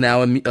Jubilee is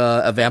now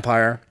a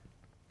vampire,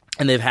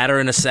 and they've had her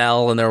in a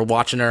cell, and they're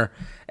watching her.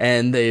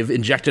 And they've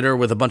injected her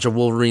with a bunch of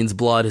Wolverine's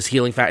blood, his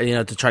healing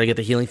factor, to try to get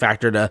the healing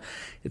factor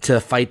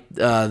to fight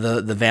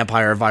the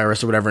vampire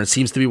virus or whatever. And it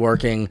seems to be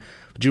working.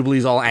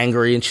 Jubilee's all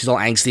angry and she's all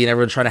angsty, and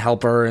everyone's trying to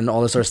help her and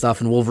all this sort of stuff.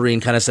 And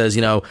Wolverine kind of says,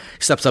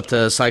 steps up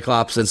to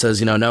Cyclops and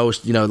says, no,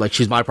 like,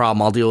 she's my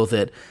problem, I'll deal with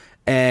it.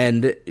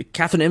 And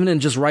Catherine Inman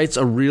just writes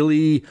a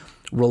really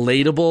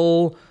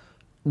relatable,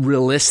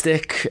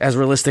 realistic as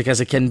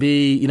it can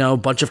be,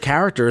 bunch of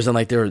characters, and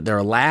like there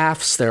are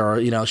laughs, there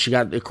are, she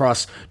got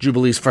across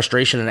Jubilee's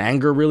frustration and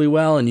anger really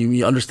well, and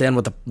you understand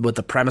what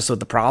the premise of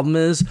the problem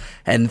is.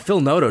 And Phil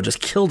Noto just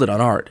killed it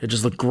on art. It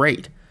just looked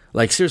great.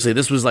 Like, seriously,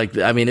 this was like,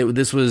 I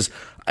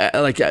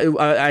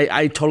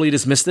totally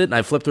dismissed it, and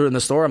I flipped through it in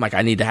the store. I'm like,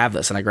 I need to have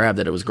this, and I grabbed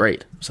it. It was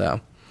great. So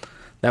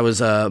that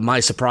was my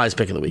surprise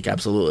pick of the week,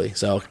 absolutely.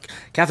 So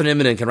Catherine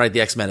Inman can write the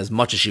X-Men as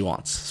much as she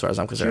wants, as far as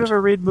I'm concerned. Did you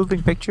ever read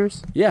Moving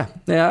Pictures? Yeah,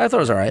 I thought it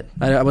was all right.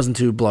 I wasn't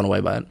too blown away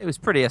by it. It was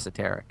pretty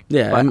esoteric.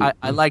 Yeah. But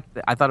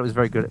I thought it was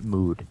very good at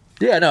mood.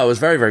 Yeah, no, it was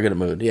very, very good at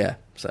mood, yeah.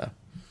 So,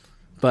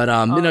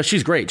 but,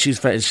 she's great.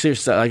 She's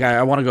like,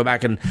 I want to go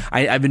back, and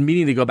I've been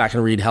meaning to go back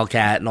and read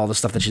Hellcat and all the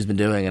stuff that she's been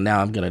doing, and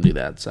now I'm going to do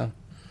that, so.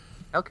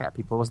 Hellcat,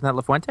 people. Wasn't that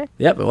La Fuente?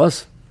 Yep, it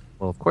was.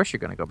 Well, of course you're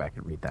going to go back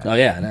and read that. Oh,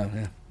 yeah, I know,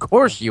 yeah. Of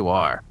course you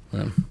are.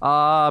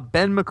 Yeah.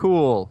 Ben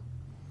McCool.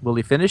 Will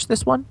he finish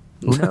this one?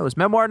 Who knows?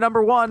 Memoir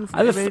number 1.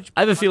 I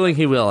have a feeling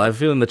he will. I have a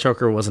feeling the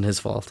choker wasn't his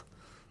fault.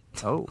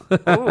 Oh.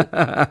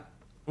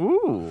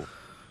 Ooh.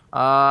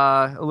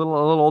 A little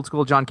old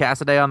school John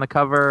Cassaday on the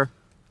cover.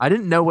 I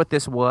didn't know what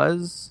this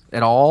was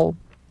at all.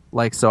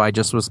 Like, so I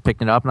just was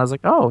picking it up, and I was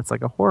like, oh, it's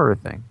like a horror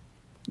thing.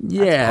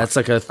 Yeah, it's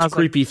like a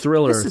creepy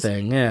thriller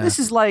thing. Yeah, this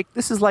is like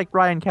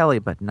Ryan Kelly,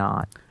 but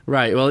not.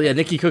 Right. Well, yeah,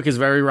 Nikki Cook is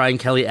very Ryan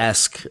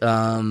Kelly-esque.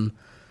 Black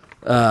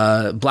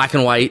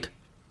and white.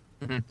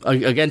 Mm-hmm.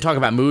 Again, talk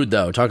about mood,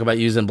 though. Talk about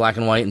using black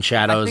and white and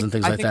shadows and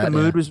things like that. I think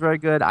the mood was very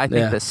good. I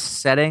think the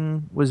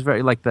setting was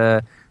very, like,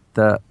 the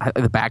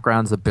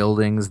backgrounds, the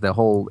buildings, the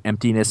whole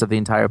emptiness of the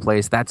entire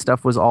place. That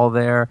stuff was all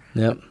there.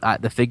 Yep.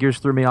 The figures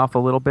threw me off a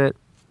little bit.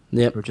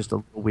 Yep. Were just a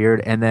little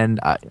weird. And then,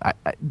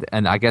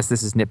 I guess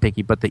this is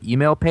nitpicky, but the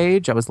email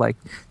page, I was like,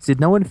 did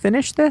no one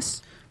finish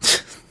this?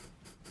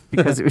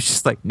 Because it was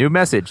just like, new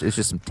message. It's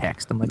just some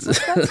text. I'm like,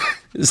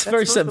 it's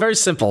very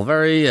simple,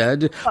 very.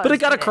 But it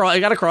got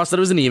across that it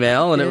was an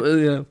email, and it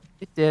was.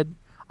 It did.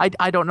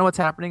 I don't know what's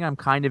happening. I'm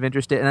kind of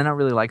interested, and I don't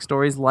really like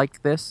stories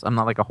like this. I'm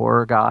not like a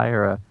horror guy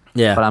or a.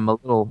 Yeah. But I'm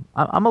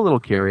a little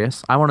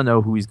curious. I want to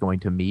know who he's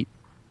going to meet.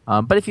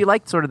 But if you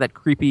like sort of that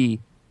creepy,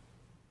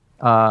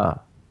 I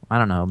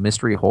don't know,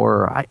 mystery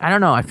horror. I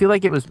don't know. I feel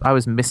like I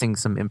was missing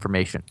some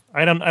information.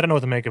 I don't know what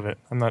to make of it.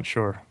 I'm not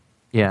sure.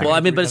 Yeah. Well, I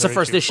mean, but it's the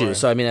first issue,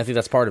 so I mean, I think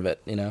that's part of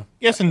it.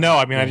 Yes and no.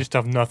 I mean, I just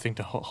have nothing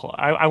to.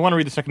 I want to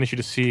read the second issue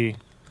to see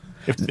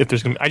if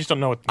there's gonna. I just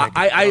don't know what. To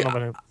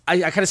make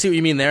I kind of see what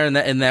you mean there,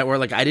 in that where,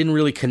 like, I didn't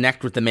really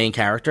connect with the main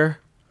character.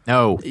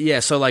 No.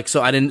 Yeah, so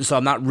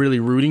I'm not really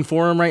rooting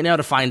for him right now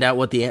to find out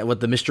what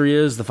the mystery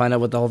is, to find out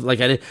what the whole, like,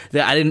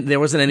 there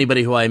wasn't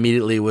anybody who I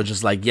immediately was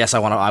just like, yes, I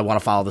want to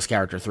follow this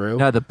character through.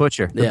 No, the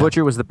Butcher. The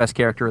Butcher was the best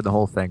character in the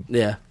whole thing.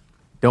 Yeah.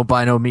 Don't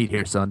buy no meat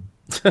here, son.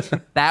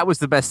 That was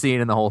the best scene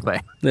in the whole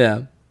thing.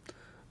 Yeah.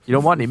 You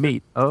don't want any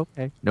meat. Oh,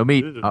 okay. No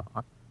meat.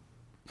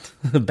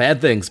 Bad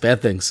things.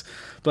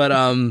 But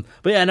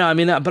yeah, no, I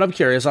mean, but I'm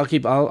curious. I'll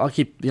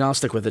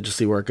stick with it, just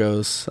see where it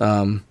goes.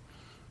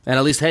 And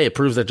at least, hey, it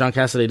proves that John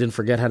Cassaday didn't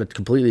forget how to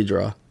completely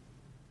draw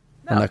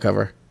on that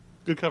cover.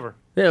 Good cover.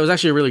 Yeah, it was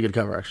actually a really good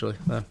cover, actually.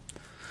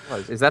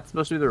 Is that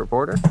supposed to be the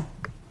reporter?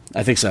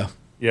 I think so.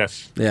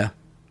 Yes. Yeah.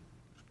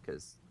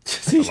 Because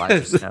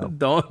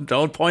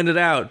don't point it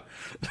out.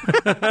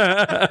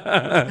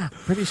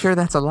 Pretty sure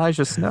that's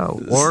Elijah Snow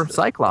or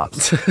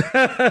Cyclops.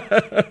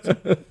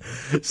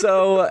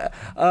 So,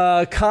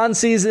 con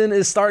season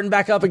is starting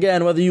back up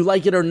again, whether you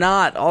like it or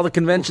not. All the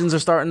conventions are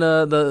starting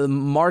to. The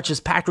March is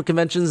packed with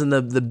conventions, and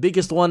the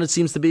biggest one it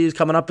seems to be is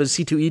coming up is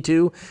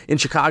C2E2 in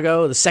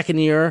Chicago, the second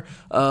year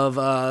of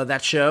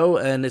that show,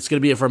 and it's going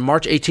to be from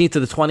March 18th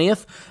to the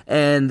 20th,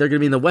 and they're going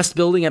to be in the West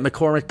Building at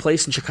McCormick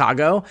Place in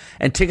Chicago,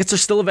 and tickets are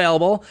still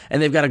available,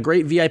 and they've got a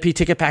great VIP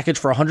ticket package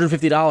for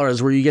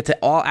 $150 where you get to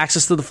all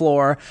access to the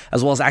floor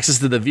as well as access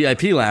to the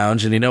VIP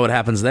lounge, and you know what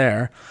happens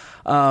there.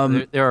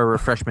 There are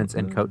refreshments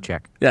and coat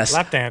check. Yes.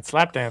 Lap dance.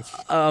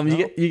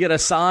 You get a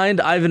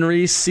signed Ivan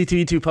Reis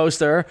C2E2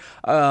 poster,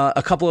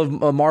 a couple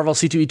of Marvel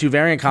C2E2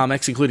 variant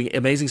comics, including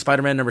Amazing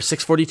Spider-Man number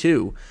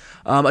 642.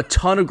 A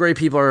ton of great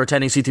people are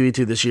attending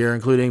C2E2 this year,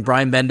 including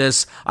Brian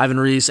Bendis, Ivan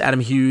Reis, Adam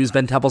Hughes,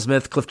 Ben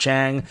Templesmith, Cliff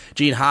Chang,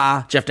 Gene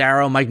Ha, Jeff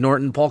Darrow, Mike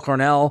Norton, Paul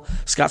Cornell,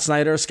 Scott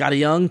Snyder, Scotty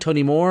Young,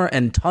 Tony Moore,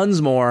 and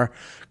tons more.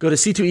 Go to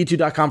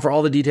c2e2.com for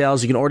all the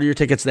details. You can order your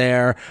tickets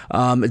there.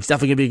 It's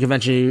definitely going to be a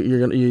convention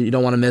you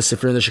don't want to miss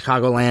if you're in the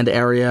Chicagoland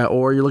area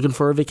or you're looking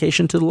for a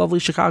vacation to the lovely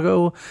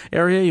Chicago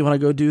area. You want to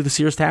go do the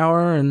Sears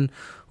Tower and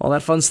all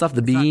that fun stuff.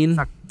 The Bean.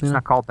 It's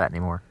not called that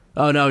anymore.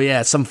 Oh, no,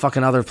 yeah, it's some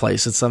fucking other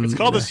place. It's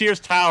called the Sears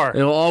Tower.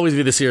 It'll always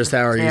be the Sears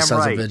Tower, you Damn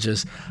sons right. of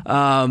bitches.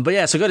 But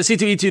yeah, so go to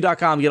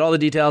c2e2.com, get all the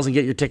details, and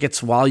get your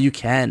tickets while you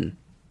can.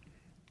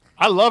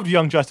 I loved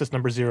Young Justice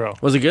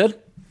 #0. Was it good?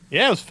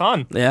 Yeah, it was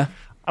fun. Yeah.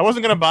 I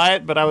wasn't going to buy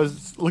it, but I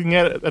was looking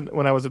at it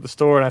when I was at the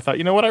store, and I thought,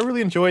 you know what? I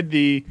really enjoyed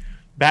the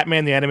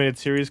Batman the Animated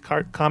Series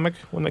comic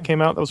when that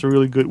came out. That was a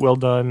really good,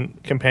 well-done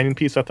companion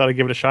piece. I thought I'd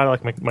give it a shot. I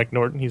like Mike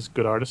Norton. He's a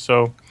good artist.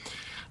 So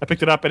I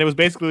picked it up, and it was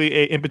basically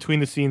a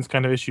in-between-the-scenes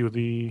kind of issue.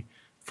 The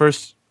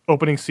first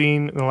opening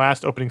scene and the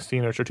last opening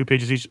scene are 2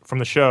 pages each from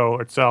the show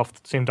itself,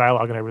 same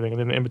dialogue and everything, and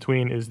then in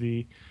between is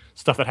the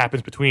stuff that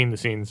happens between the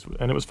scenes,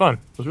 and it was fun.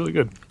 It was really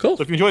good. Cool.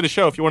 So if you enjoyed the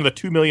show, if you're one of the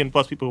 2 million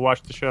plus people who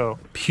watched the show,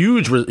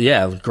 Huge,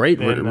 great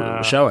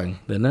showing,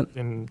 didn't it?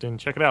 then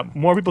check it out.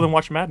 More people than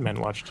watch Mad Men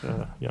watched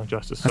Young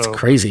Justice. That's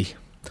crazy.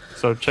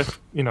 So check,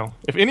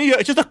 if any,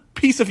 it's just a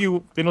piece of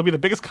you, then it'll be the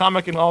biggest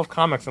comic in all of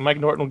comics, and Mike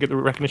Norton will get the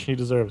recognition he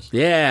deserves.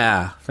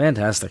 Yeah,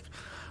 fantastic.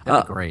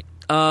 Great.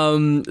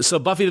 So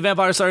Buffy the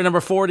Vampire Slayer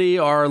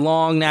 #40, our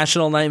long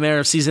national nightmare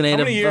of season 8 How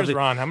many of years, Buffy.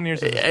 Ron? How many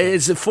years is it?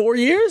 Is it 4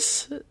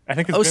 years? I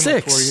think it's been 06.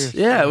 like 4 years.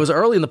 Yeah, it was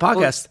early in the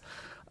podcast.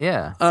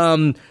 Yeah.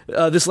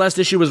 This last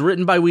issue was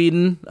written by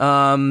Whedon,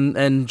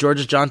 and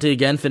Georges Jonti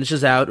again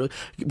finishes out.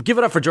 Give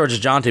it up for Georges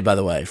Jonti, by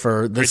the way,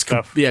 for this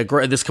stuff.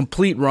 this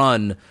complete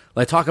run.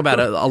 Like, talk about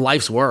a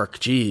life's work.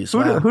 Jeez,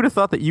 wow. Who'd have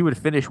thought that you would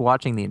finish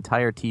watching the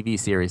entire TV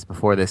series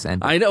before this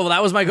ended? I know. Well,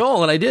 that was my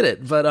goal, and I did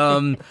it. But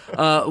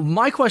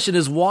my question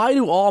is, why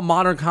do all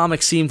modern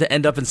comics seem to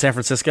end up in San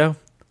Francisco?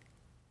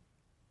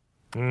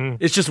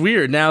 It's just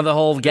weird. Now the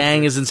whole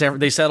gang is in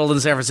they settled in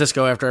San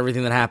Francisco after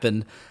everything that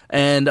happened,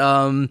 and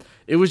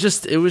it was a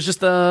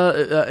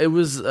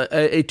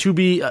to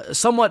be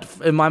somewhat,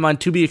 in my mind,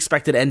 to be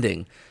expected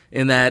ending.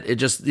 In that it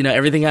just,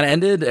 everything kind of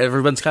ended.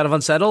 Everyone's kind of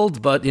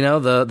unsettled, but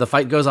the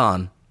fight goes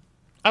on.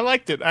 I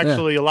liked it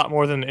actually a lot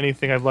more than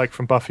anything I've liked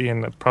from Buffy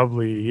in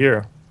probably a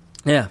year.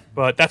 Yeah,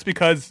 but that's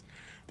because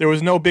there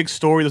was no big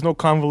story. There's no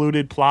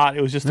convoluted plot.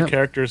 It was just the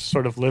characters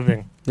sort of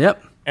living.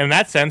 Yep. And in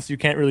that sense, you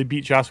can't really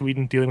beat Joss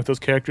Whedon dealing with those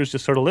characters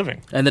just sort of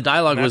living. And the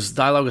dialogue was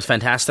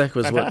fantastic.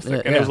 And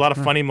there was a lot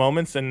of funny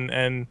moments,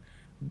 and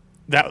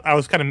that I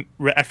was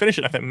I finished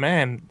it. And I thought,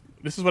 man,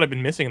 this is what I've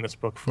been missing in this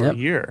book for a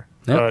year.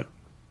 Yep. But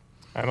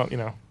I don't,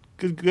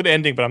 good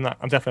ending. But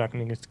I'm definitely not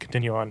going to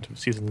continue on to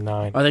season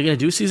 9. Are they going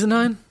to do season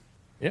 9?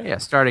 Yeah,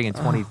 starting in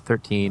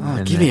 2013.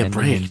 Oh, give me a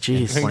break,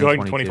 jeez. And then going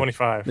to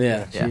 2025.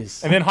 Yeah,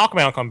 jeez. And then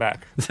Hawkman will come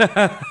back.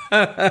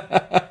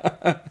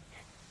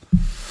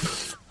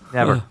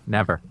 Never.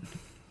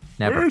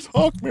 Where's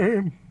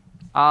Hawkman?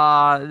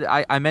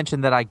 I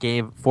mentioned that I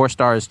gave 4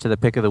 stars to the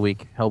pick of the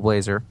week,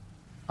 Hellblazer.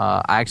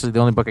 The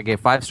only book I gave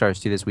 5 stars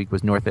to this week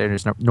was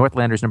Northlanders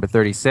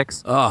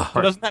 #36. Oh,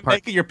 so doesn't that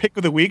make it your pick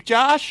of the week,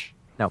 Josh?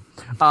 No.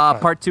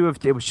 Part 2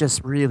 of it was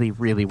just really,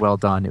 really well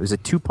done. It was a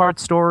 2-part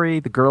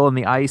story, The Girl in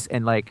the Ice,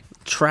 and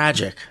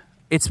tragic.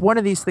 It's one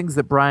of these things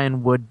that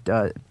Brian Wood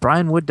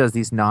does,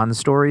 these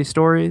non-story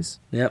stories.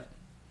 Yep.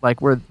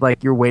 Where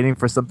you're waiting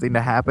for something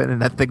to happen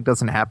and that thing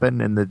doesn't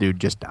happen and the dude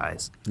just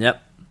dies.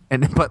 Yep.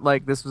 But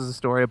this was a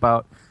story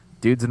about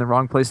dude's in the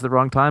wrong place at the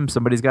wrong time.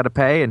 Somebody's got to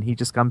pay, and he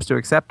just comes to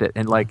accept it.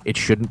 And it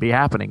shouldn't be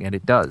happening, and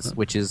it does.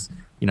 Which is,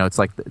 it's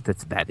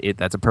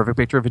that's a perfect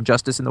picture of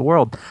injustice in the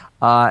world.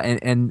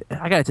 And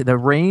I got to say, the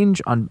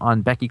range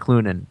on Becky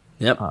Cloonan.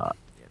 Yep.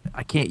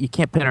 You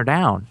can't pin her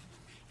down.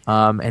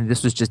 And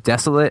this was just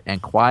desolate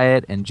and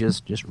quiet and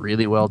just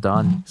really well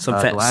done.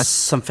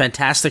 Some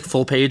fantastic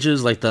full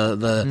pages, like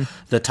the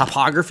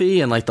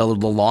topography and the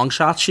long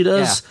shots she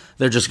does. Yeah.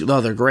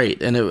 They're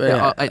great. And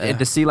and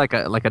to see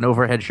an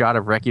overhead shot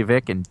of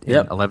Reykjavik in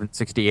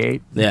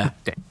 1168. Yeah,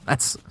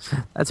 that's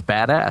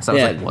badass.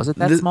 I was was it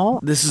that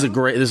small? This is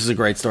a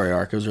great story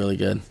arc. It was really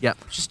good. Yeah,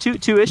 just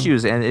two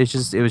issues, and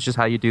it was just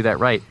how you do that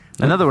right.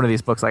 Another one of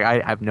these books,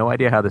 I have no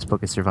idea how this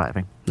book is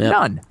surviving. Yep.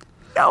 None.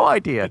 No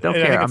idea. Don't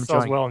care. I think it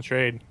sells well in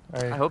trade.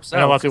 I hope so. I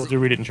know a lot of people do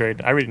read it in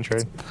trade. I read it in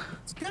trade.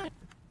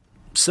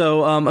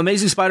 So,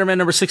 Amazing Spider-Man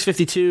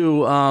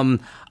 #652.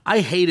 I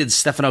hated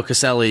Stefano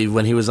Caselli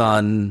when he was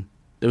on.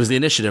 It was the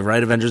Initiative,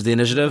 right? Avengers: The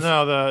Initiative.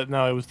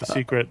 No, it was the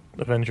Secret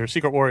Avengers,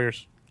 Secret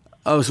Warriors.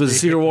 Oh, so it was the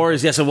Secret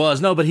Warriors. Yes, it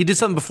was. No, but he did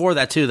something before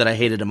that too that I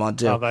hated him on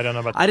too. Oh, I don't know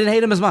about that. I didn't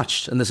hate him as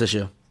much in this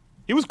issue.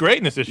 He was great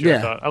in this issue.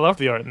 Yeah. I loved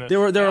the art in this. There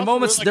were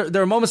moments. There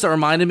were moments that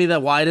reminded me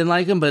that why I didn't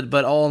like him,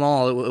 but all in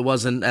all, it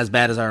wasn't as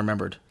bad as I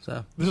remembered.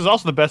 So this is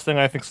also the best thing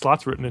I think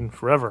Slott's written in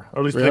forever, or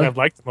at least the thing I've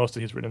liked the most that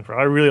he's written in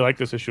forever. I really like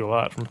this issue a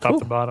lot, from top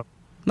to bottom.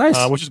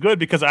 Nice, which is good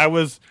because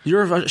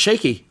you're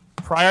shaky.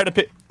 Prior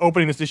to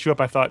opening this issue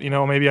up, I thought,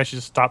 maybe I should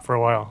just stop for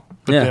a while.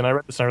 But then I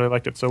read this and I really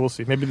liked it, so we'll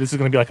see. Maybe this is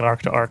going to be like an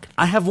arc to arc.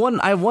 I have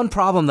one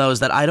problem though, is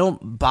that I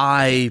don't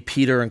buy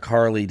Peter and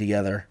Carly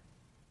together.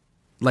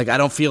 I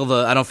don't feel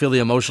the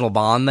emotional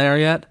bond there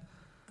yet.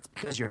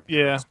 Because you're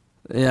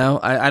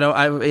I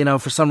don't,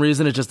 for some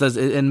reason it just does,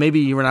 and maybe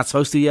you were not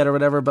supposed to yet or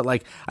whatever, but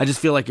like, I just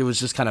feel like it was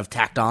just kind of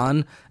tacked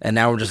on, and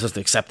now we're just supposed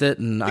to accept it.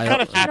 And it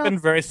kind of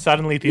happened very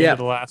suddenly at the end of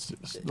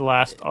the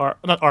last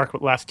arc, not arc,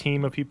 but last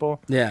team of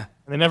people. Yeah.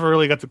 And they never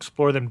really got to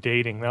explore them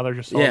dating. Now they're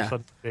just all of a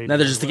sudden dating. Now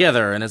they're just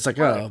together, and it's like,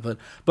 Mary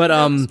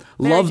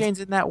Jane's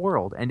in that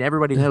world, and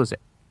everybody knows it.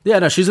 Yeah,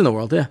 no, she's in the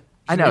world, yeah.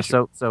 I know,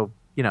 so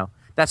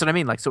that's what I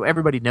mean. Like, so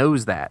everybody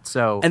knows that.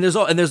 So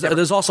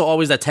there's also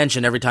always that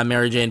tension every time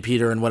Mary Jane,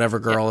 Peter, and whatever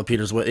girl that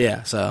Peter's with.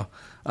 Yeah, so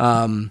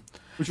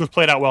which was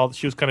played out well.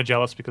 She was kind of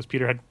jealous because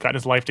Peter had gotten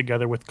his life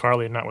together with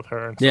Carly and not with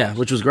her. And so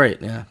which was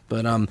great. Yeah,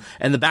 but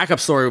and the backup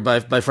story by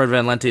Fred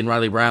Van Lente and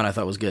Riley Brown I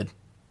thought was good.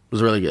 It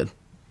was really good.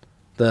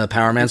 The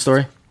Power Man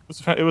story.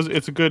 This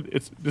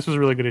was a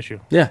really good issue.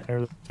 Yeah.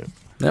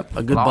 Yep,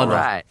 a good bundle. All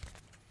right.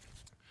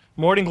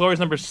 Morning Glories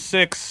number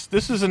 6.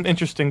 This is an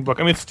interesting book.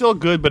 I mean, it's still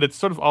good, but it's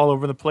sort of all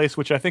over the place,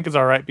 which I think is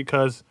all right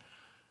because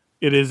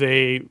it is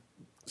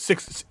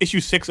issue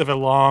 6 of a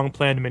long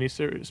planned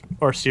miniseries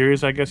or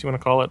series, I guess you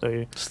want to call it,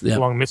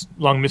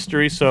 long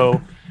mystery.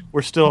 So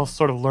we're still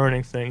sort of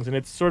learning things, and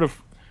it's sort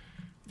of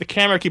the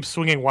camera keeps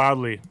swinging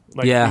wildly.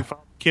 Like we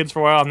found kids for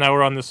a while, and now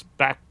we're on this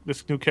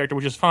new character,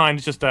 which is fine.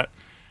 It's just that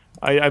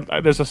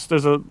there's a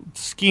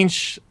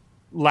skeenish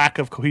lack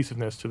of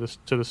cohesiveness to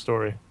the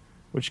story,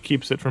 which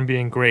keeps it from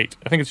being great.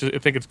 I think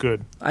it's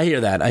good. I hear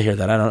that.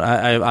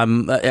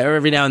 I'm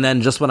every now and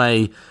then, just when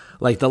I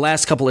like the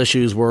last couple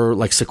issues were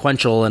like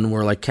sequential and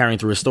we're like carrying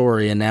through a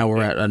story, and now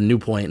we're at a new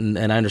point,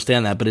 and I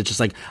understand that, but it's just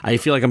like I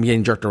feel like I'm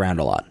getting jerked around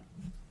a lot.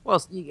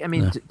 Well, I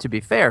mean, to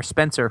be fair,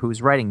 Spencer,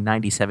 who's writing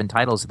 97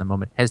 titles at the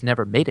moment, has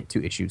never made it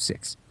to issue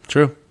 6.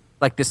 True.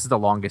 Like, this is the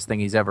longest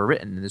thing he's ever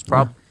written, and there's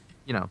probably,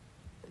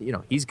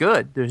 he's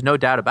good. There's no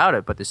doubt about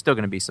it, but there's still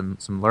going to be some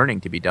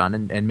learning to be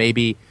done, and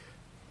maybe,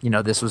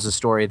 this was a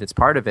story that's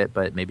part of it,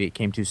 but maybe it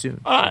came too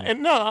soon.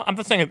 And no, I'm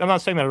not saying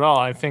that at all.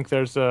 I think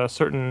there's a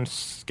certain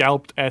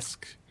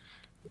scalped-esque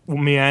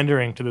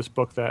meandering to this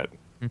book that,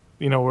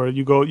 where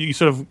you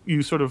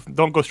sort of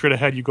don't go straight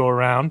ahead, you go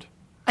around.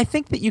 I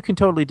think that you can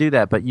totally do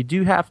that, but you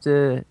do have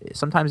to.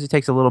 Sometimes it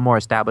takes a little more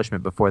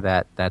establishment before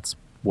that's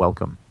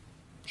welcome.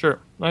 Sure,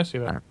 I see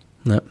that.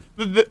 Yep.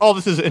 All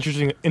this is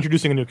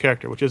introducing a new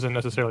character, which isn't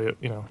necessarily,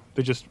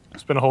 they just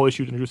spent a whole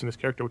issue introducing this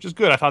character, which is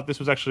good. I thought this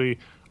was actually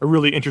a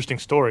really interesting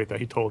story that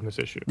he told in this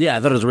issue. Yeah, I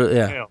thought it was really,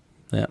 yeah.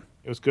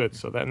 It was good.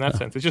 So that in that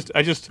sense, it's just,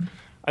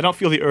 I don't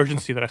feel the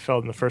urgency that I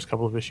felt in the first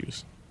couple of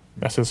issues.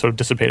 That's sort of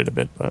dissipated a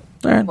bit, but.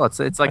 Well,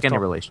 it's like any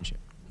relationship.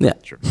 Yeah.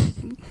 Sure.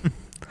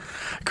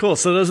 Cool.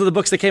 So those are the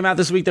books that came out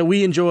this week that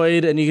we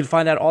enjoyed, and you can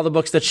find out all the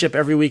books that ship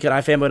every week at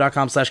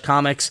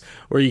ifanboy.com/comics,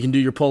 where you can do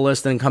your pull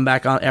list and come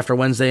back on after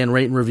Wednesday and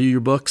rate and review your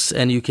books,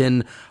 and you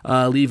can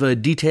leave a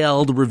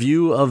detailed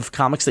review of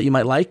comics that you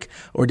might like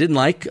or didn't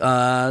like,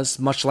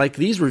 much like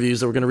these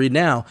reviews that we're going to read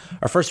now.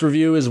 Our first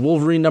review is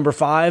Wolverine number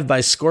 5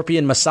 by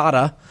Scorpion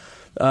Masada,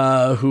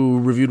 who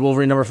reviewed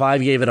Wolverine number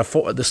 5, gave it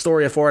the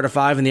story a 4 out of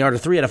 5 and the art a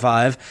 3 out of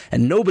 5,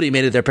 and nobody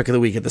made it their pick of the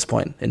week at this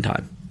point in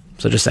time.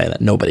 So just saying that.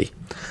 Nobody.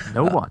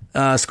 No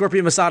one.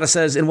 Scorpion Masada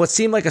says, in what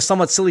seemed like a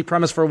somewhat silly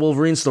premise for a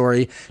Wolverine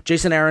story,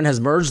 Jason Aaron has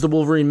merged the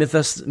Wolverine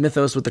mythos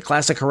with the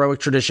classic heroic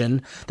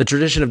tradition, the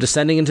tradition of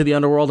descending into the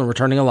underworld and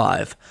returning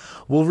alive.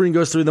 Wolverine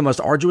goes through the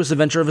most arduous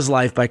adventure of his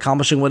life by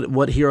accomplishing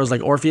what heroes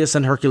like Orpheus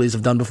and Hercules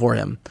have done before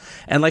him.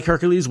 And like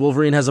Hercules,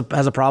 Wolverine has a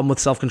problem with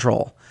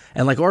self-control.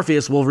 And like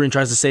Orpheus, Wolverine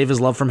tries to save his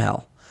love from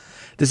hell.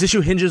 This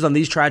issue hinges on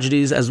these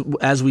tragedies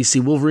as we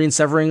see Wolverine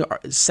severing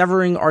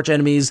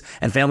archenemies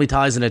and family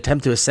ties in an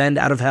attempt to ascend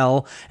out of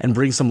hell and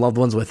bring some loved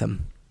ones with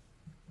him.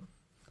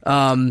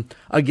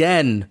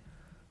 Again,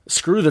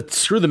 screw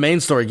the main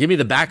story. Give me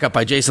the backup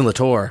by Jason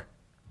Latour.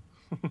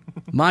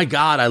 My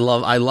God, I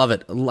love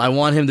it. I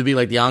want him to be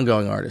like the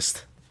ongoing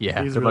artist.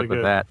 Yeah, he's good really luck with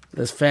good. that.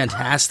 That's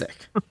fantastic.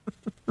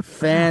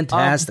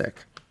 Fantastic.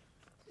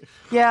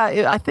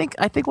 Yeah, I think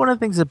one of the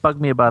things that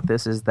bugged me about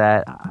this is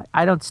that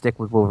I don't stick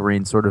with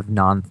Wolverine sort of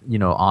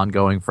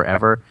ongoing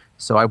forever.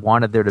 So I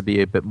wanted there to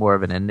be a bit more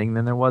of an ending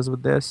than there was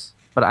with this.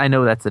 But I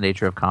know that's the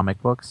nature of comic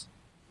books.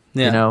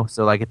 Yeah.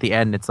 So like at the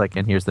end, it's like,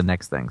 and here's the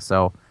next thing.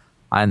 So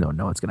I don't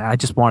know what's gonna. I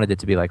just wanted it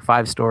to be like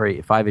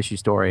 5-issue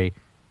story,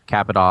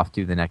 cap it off,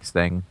 do the next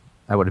thing.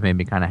 That would have made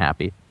me kind of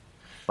happy.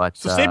 But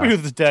so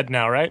Sabretooth is dead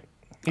now, right?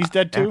 He's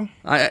dead too?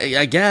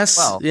 I guess.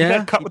 Well, yeah. He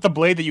got cut with a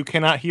blade that you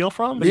cannot heal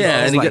from?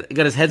 Yeah, and he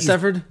got his head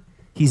severed?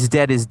 He's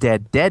dead is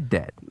dead.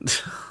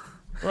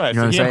 Right,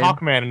 You know so he and what I'm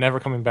Hawkman are never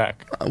coming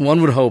back.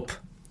 One would hope.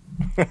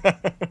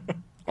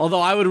 Although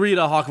I would read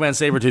a Hawkman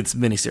Sabretooth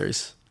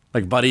miniseries.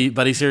 Like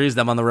buddy series,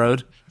 them on the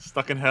road.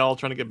 Stuck in hell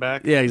trying to get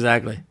back? Yeah,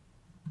 exactly.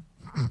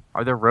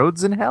 Are there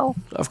roads in hell?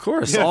 Of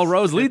course. Yes. All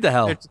roads lead to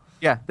hell.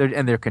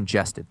 They're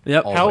congested.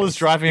 Yep. always. Hell is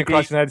driving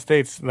across the United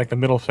States in like the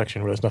middle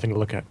section where there's nothing to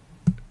look at.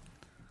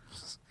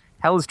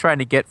 Hell is trying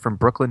to get from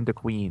Brooklyn to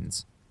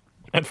Queens.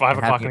 At 5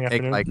 o'clock in the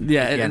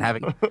afternoon?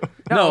 Having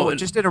No,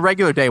 just in a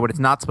regular day when it's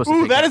not supposed to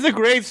Ooh, take that is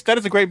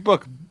a great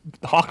book.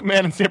 Hawkman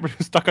and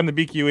Sabretooth stuck on the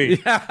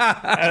BQE.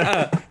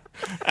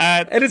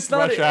 at And it's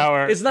not rush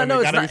hour. It's not. and No,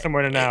 they it's gotta not. be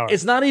somewhere in an hour.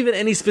 It's not even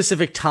any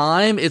specific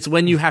time. It's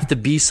when you have to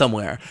be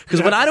somewhere.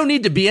 Because when I don't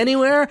need to be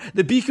anywhere,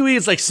 the BQE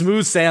is like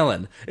smooth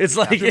sailing. It's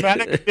like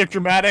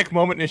dramatic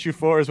moment in issue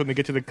 4 is when they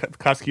get to the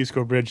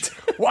Kosciuszko Bridge.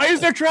 Why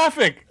is there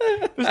traffic?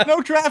 There's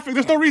no traffic.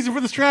 There's no reason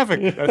for this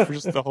traffic. That's for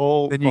just the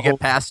whole. Then you get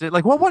past it,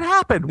 like, well, what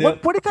happened?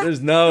 What did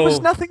that? There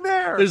was nothing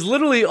there. There's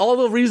literally all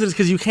the reasons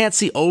because you can't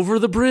see over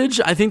the bridge.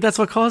 I think that's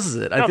what causes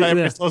it. I think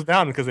it slows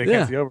down because they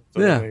can't see over.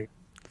 So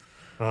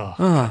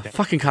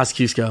fucking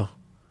Kosciuszko.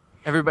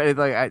 Everybody,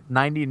 like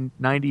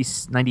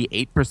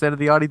 98% of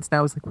the audience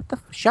now is like, what the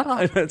shut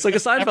up. It's like a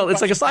Seinfeld.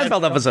 It's like a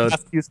Seinfeld episode.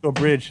 Kosciuszko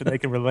Bridge, and they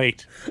can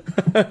relate.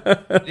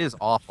 It is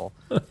awful.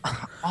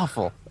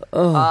 Awful.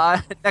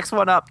 Next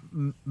one up,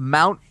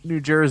 Mount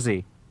New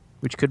Jersey,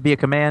 which could be a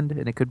command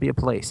and it could be a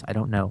place. I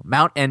don't know.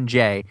 Mount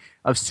NJ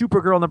of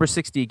Supergirl number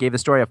 60 gave the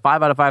story a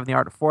 5 out of 5 and the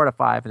art a 4 out of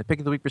 5. And the pick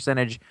of the week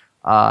percentage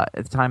at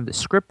the time the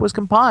script was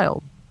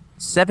compiled,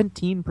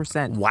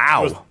 17%.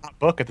 Wow. It was a hot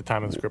book at the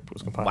time the script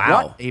was compiled.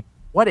 Wow.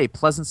 What a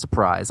pleasant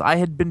surprise. I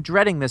had been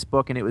dreading this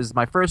book, and it was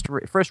my first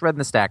read in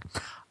the stack.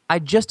 I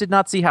just did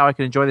not see how I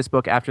could enjoy this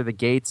book after the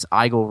Gates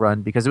Eigel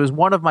run because it was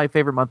one of my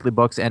favorite monthly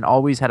books and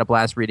always had a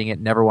blast reading it,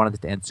 never wanted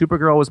it to end.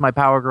 Supergirl was my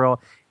Power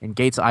Girl, and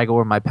Gates Eigel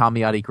were my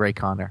Palmiotti Grey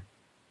Connor.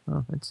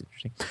 Oh, that's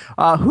interesting.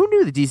 Who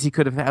knew the DC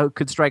could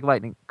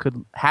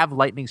have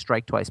lightning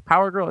strike twice?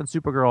 Power Girl and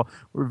Supergirl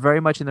were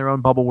very much in their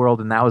own bubble world,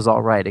 and that was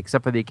all right,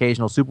 except for the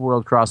occasional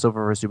Superworld crossover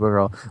for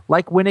Supergirl.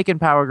 Like Winnick and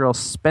Power Girl,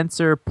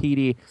 Spencer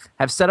Peety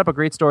have set up a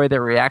great story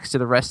that reacts to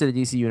the rest of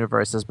the DC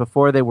universe, as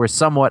before they were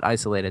somewhat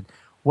isolated.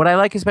 What I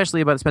like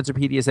especially about Spencer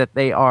Peety is that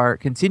they are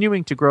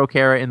continuing to grow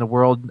Kara in the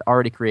world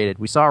already created.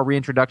 We saw a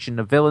reintroduction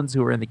of villains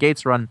who were in the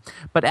Gates run,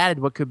 but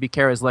added what could be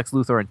Kara's Lex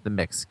Luthor into the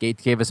mix.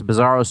 Gates gave us a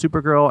Bizarro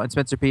Supergirl, and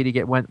Spencer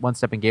Peety went one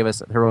step and gave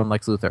us her own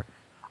Lex Luthor.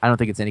 I don't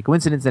think it's any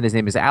coincidence that his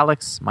name is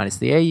Alex. Minus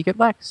the A, you get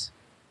Lex.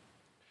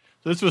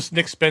 So this was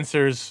Nick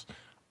Spencer's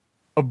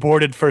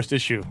aborted first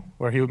issue,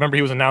 where he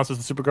was announced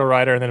as the Supergirl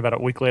writer, and then about a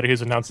week later he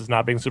was announced as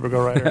not being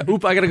Supergirl writer.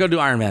 Oop, I gotta go do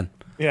Iron Man.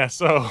 Yeah,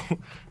 so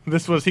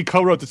he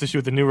co-wrote this issue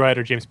with the new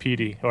writer James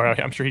Peety, or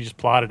I'm sure he just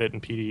plotted it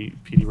and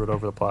Peety wrote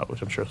over the plot,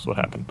 which I'm sure is what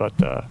happened. But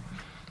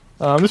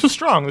this was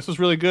strong. This was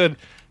really good.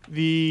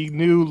 The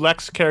new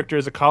Lex character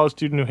is a college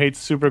student who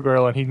hates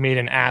Supergirl, and he made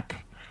an app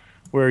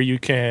where you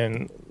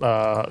can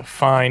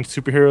find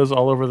superheroes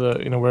all over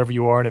wherever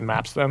you are, and it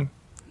maps them.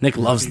 Nick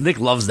loves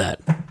that.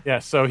 Yeah,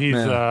 so he's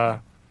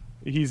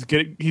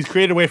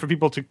created a way for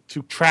people to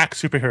track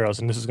superheroes,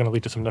 and this is going to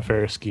lead to some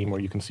nefarious scheme where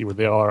you can see where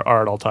they are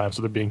at all times.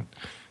 So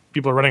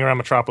people are running around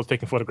Metropolis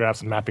taking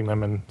photographs and mapping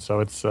them, and so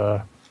it's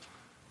I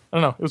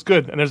don't know, it was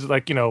good. And there's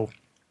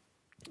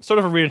sort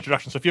of a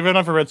reintroduction. So if you've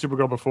never read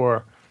Supergirl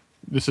before,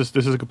 this is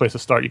a good place to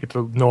start. You get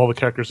to know all the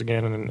characters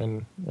again,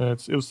 and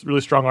it was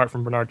really strong art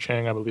from Bernard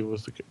Chang, I believe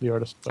was the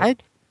artist. So.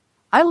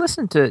 I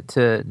listened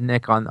to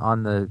Nick on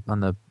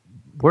the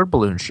Word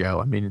Balloon show.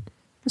 I mean,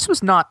 this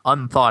was not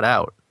unthought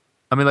out.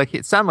 I mean,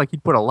 it sounded like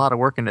he'd put a lot of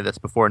work into this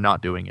before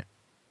not doing it.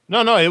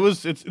 No,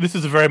 this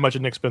is very much a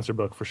Nick Spencer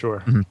book for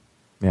sure. Mm-hmm.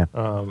 Yeah.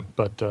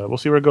 But we'll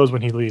see where it goes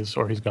when he leaves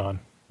or he's gone.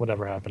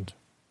 Whatever happened.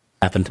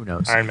 Who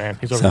knows? Iron Man.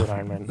 He's over with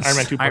Iron Man. Iron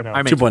Man 2.0. Iron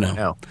Man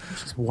 2.0.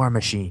 It's just War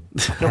Machine.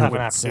 You'll have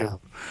an app too.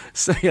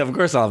 So yeah, of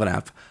course I'll have an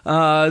app.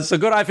 So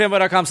go to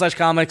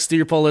ifanboy.com/comics, do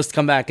your pull list,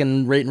 come back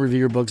and rate and review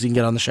your books. You can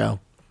get on the show.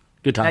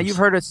 Good times. Now you've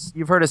heard us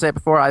say it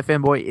before.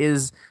 iFanboy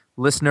is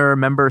listener,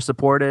 member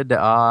supported.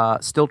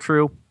 Still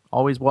true.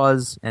 Always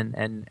was,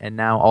 and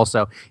now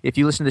also. If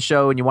you listen to the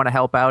show and you want to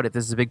help out, if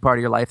this is a big part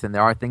of your life, then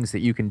there are things that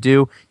you can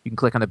do. You can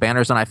click on the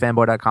banners on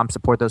ifanboy.com,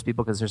 support those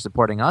people because they're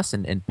supporting us,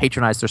 and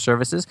patronize their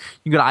services.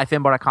 You can go to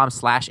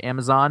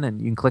ifanboy.com/Amazon,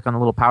 and you can click on the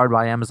little Powered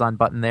by Amazon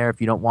button there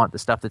if you don't want the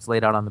stuff that's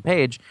laid out on the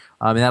page.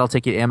 And that'll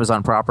take you to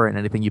Amazon proper, and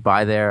anything you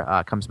buy there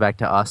comes back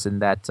to us, and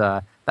that's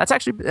a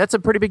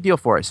pretty big deal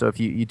for us. So if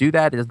you do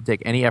that, it doesn't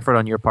take any effort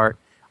on your part.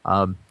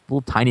 A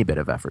little tiny bit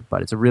of effort,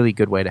 but it's a really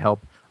good way to help.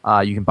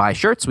 You can buy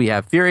shirts. We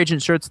have Fear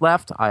Agent shirts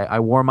left.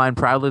 I wore mine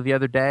proudly the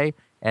other day,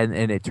 and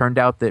it turned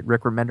out that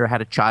Rick Remender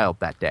had a child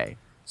that day.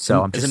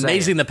 So I'm just it's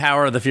amazing saying, the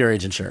power of the Fear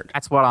Agent shirt.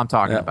 That's what I'm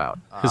talking about.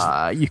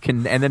 You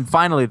can, and then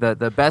finally,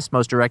 the best,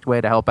 most direct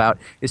way to help out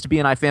is to be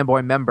an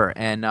iFanboy member.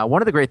 And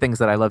one of the great things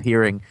that I love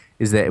hearing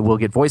is that we'll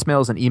get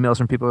voicemails and emails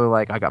from people who are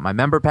like, "I got my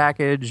member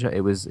package.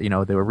 It was, they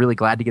were really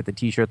glad to get the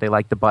T-shirt. They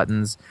liked the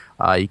buttons.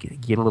 You can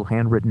get a little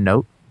handwritten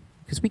note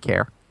because we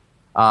care."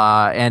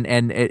 And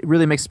it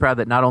really makes us proud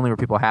that not only were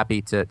people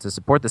happy to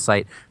support the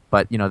site,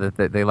 but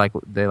that they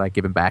like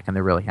giving back, and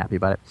they're really happy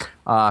about it.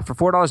 For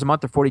 $4 a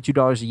month or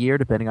 $42 a year,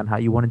 depending on how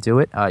you want to do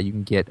it, you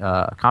can get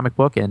a comic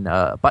book and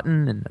a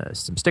button and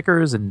some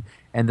stickers and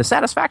the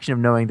satisfaction of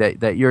knowing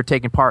that you're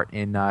taking part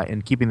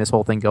in keeping this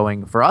whole thing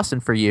going for us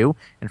and for you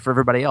and for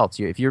everybody else.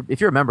 If you're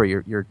a member,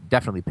 you're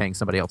definitely paying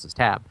somebody else's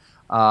tab.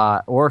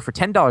 Or for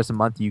 $10 a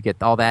month, you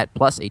get all that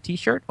plus a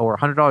T-shirt, or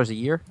 $100 a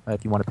year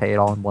if you want to pay it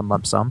all in one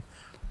lump sum.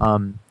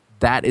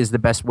 That is the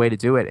best way to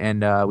do it,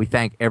 and we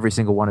thank every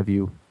single one of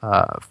you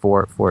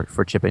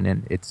for chipping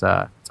in. It's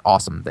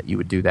awesome that you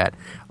would do that.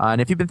 And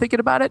if you've been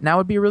thinking about it, now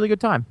would be a really good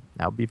time.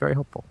 That would be very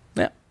helpful.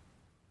 Yeah.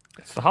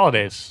 It's the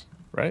holidays,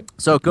 right?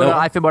 So go to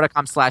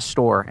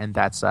ifibot.com/store, and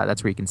that's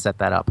where you can set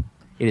that up.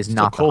 It is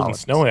not cold the and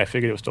snowy. I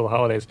figured it was still the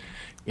holidays.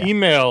 Yeah.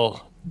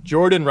 Email.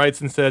 Jordan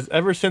writes and says,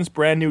 ever since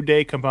Brand New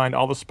Day combined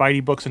all the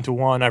Spidey books into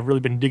one, I've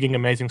really been digging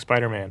Amazing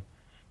Spider-Man.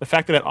 The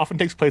fact that it often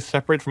takes place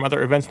separate from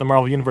other events in the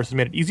Marvel Universe has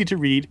made it easy to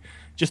read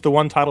just the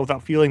one title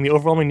without feeling the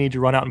overwhelming need to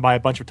run out and buy a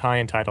bunch of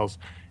tie-in titles.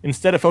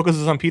 Instead, it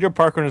focuses on Peter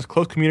Parker and his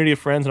close community of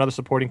friends and other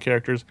supporting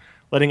characters,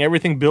 letting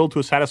everything build to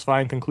a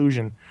satisfying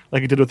conclusion,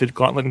 like it did with the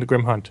Gauntlet and the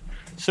Grim Hunt.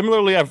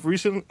 Similarly, I've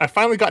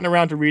finally gotten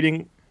around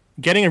to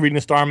getting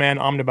a Starman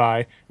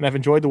Omnibuy, and I've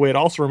enjoyed the way it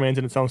also remains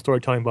in its own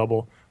storytelling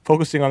bubble,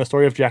 focusing on the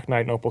story of Jack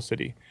Knight in Opal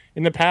City.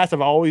 In the past,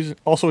 I've always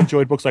also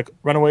enjoyed books like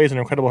Runaways and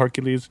Incredible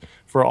Hercules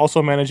for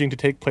also managing to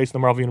take place in the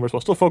Marvel Universe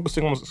while still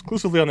focusing almost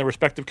exclusively on their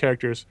respective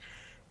characters.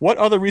 What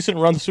other recent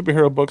runs of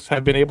superhero books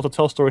have been able to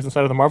tell stories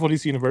inside of the Marvel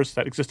DC Universe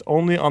that exist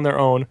only on their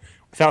own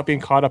without being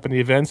caught up in the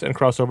events and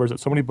crossovers that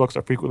so many books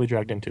are frequently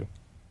dragged into?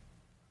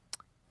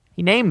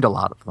 He named a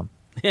lot of them.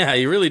 Yeah,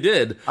 you really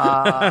did. Took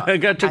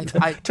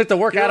the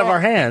work out of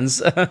our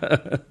hands.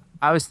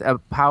 I was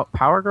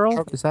Power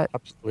Girl. Is that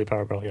absolutely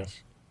Power Girl?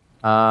 Yes.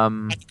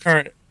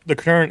 The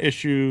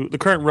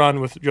current run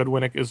with Judd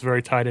Winnick is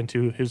very tied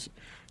into his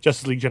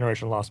Justice League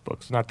Generation Lost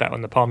books. Not that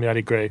one. The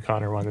Palmiotti Gray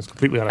Connor one is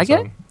completely on its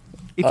own.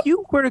 If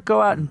you were to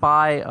go out and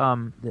buy,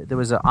 there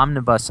was an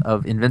omnibus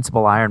of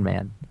Invincible Iron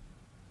Man,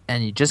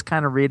 and you just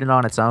kind of read it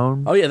on its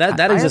own. Oh yeah,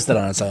 that existed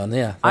on its own.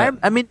 Yeah.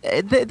 I mean,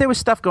 there was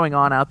stuff going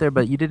on out there,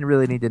 but you didn't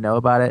really need to know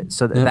about it.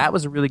 So that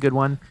was a really good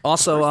one.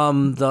 Also,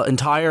 the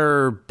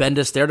entire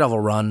Bendis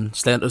Daredevil run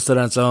stood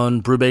on its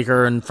own.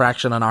 Brubaker and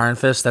Fraction on Iron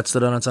Fist, that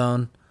stood on its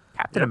own.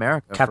 Captain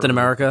America. Captain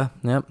America.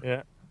 Yep.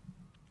 Yeah.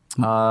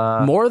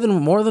 More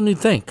than you'd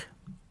think.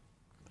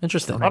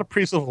 Interesting. A lot of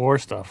pre-Civil War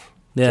stuff.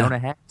 Yeah. Jonah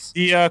Hex.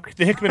 The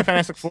Hickman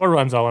Fantastic Four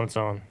runs all on its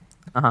own.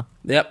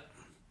 Yep.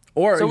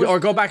 Or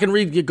go back and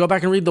read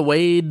the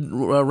Wade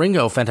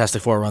Ringo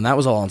Fantastic Four run. That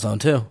was all on its own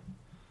too.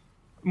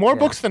 More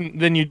books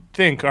than you'd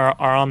think are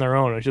on their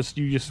own. It's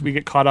just we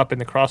get caught up in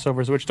the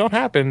crossovers, which don't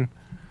happen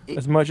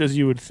as much as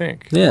you would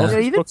think. Yeah. Most of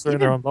these books are in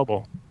their own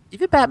bubble.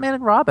 Even Batman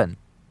and Robin.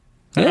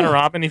 Batman and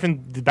Robin,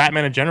 even the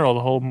Batman in general,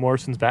 the whole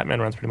Morrison's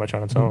Batman runs pretty much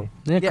on its own.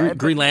 Yeah,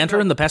 Green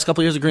Lantern, the past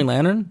couple of years of Green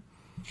Lantern?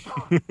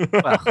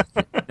 Well,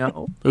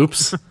 no.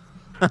 Oops.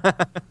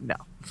 No.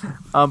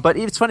 But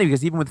it's funny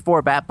because even with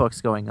 4 Bat books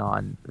going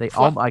on, they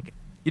all you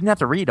didn't have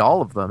to read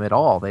all of them at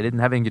all. They didn't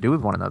have anything to do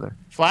with one another.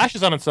 Flash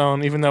is on its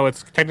own, even though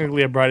it's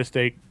technically a Brightest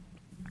Day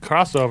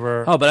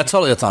crossover. Oh, but it's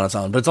on its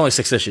own. But it's only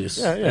 6 issues.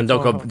 Yeah, and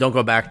don't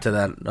go back to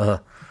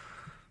that.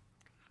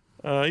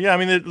 Yeah, I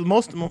mean, a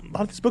lot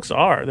of these books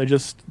are. They're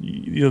just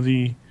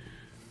the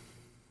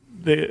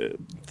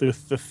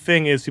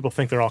thing is people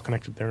think they're all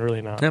connected. They're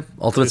really not. Yep.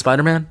 Ultimate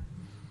Spider-Man.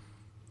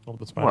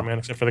 Ultimate Spider-Man,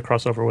 except for the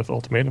crossover with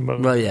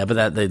Ultimatum. Well, yeah, but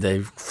that they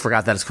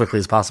forgot that as quickly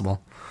as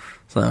possible.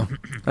 So,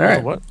 all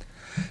right. What?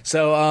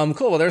 So,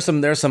 cool. Well, there's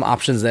some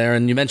options there,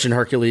 and you mentioned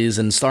Hercules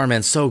and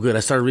Starman. So good. I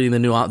started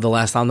reading the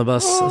last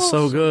omnibus.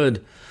 So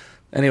good.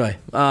 Anyway,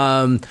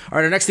 all right.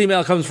 Our next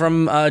email comes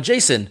from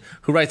Jason,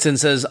 who writes in and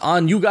says,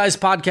 "On you guys'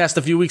 podcast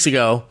a few weeks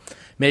ago,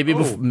 maybe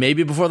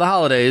before the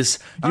holidays,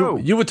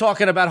 you were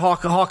talking about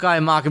Hawkeye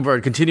and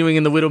Mockingbird continuing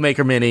in the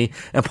Widowmaker mini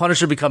and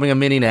Punisher becoming a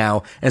mini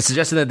now, and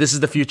suggesting that this is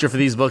the future for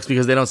these books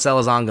because they don't sell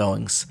as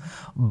ongoings.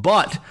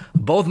 But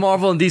both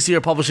Marvel and DC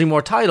are publishing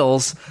more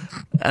titles,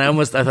 and I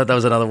thought that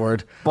was another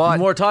word.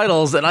 More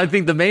titles, and I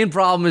think the main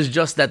problem is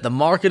just that the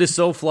market is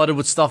so flooded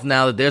with stuff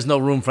now that there's no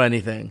room for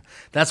anything.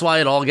 That's why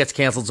it all gets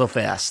canceled so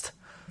fast.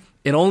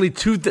 In only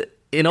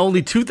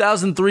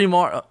 2003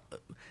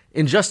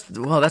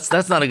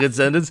 that's not a good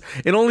sentence.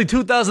 In only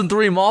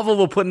 2003, Marvel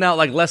were putting out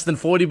like less than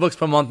 40 books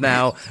per month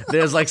now.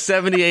 There's like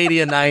 70,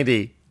 80, and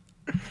 90.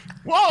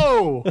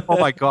 Whoa! Oh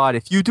my God!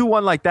 If you do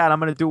one like that, I'm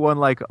gonna do one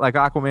like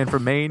Aquaman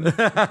from Maine.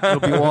 It'll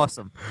be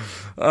awesome.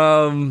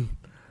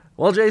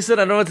 Well, Jason,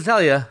 I don't know what to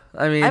tell you.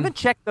 I mean, I haven't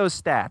checked those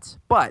stats,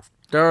 but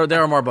there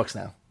are more books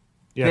now.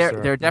 Yes,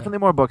 there are definitely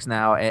more books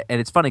now, and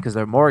it's funny because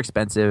they're more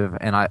expensive.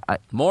 And I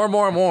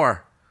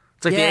more.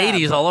 It's like the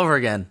 80s all over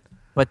again.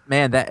 But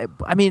man,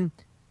 the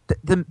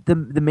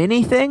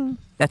mini thing,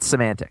 that's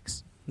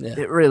semantics. Yeah.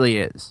 It really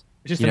is.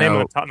 It's just the name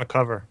of on the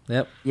cover.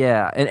 Yep.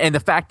 Yeah, and the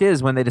fact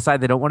is, when they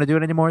decide they don't want to do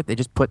it anymore, they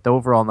just put the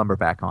overall number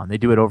back on. They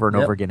do it over and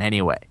over again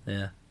anyway.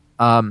 Yeah.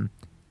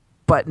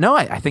 But no,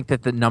 I think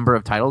that the number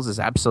of titles is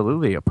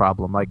absolutely a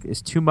problem. Like,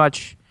 it's too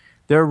much.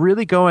 They're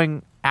really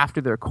going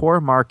after their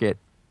core market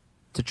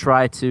to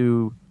try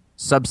to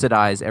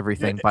subsidize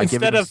everything by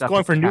giving them instead of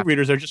going for new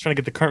readers, they're just trying to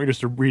get the current readers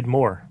to read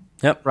more.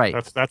 Yep. Right.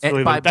 That's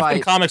really that's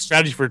been comic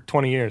strategy for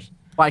 20 years.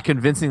 By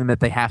convincing them that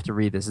they have to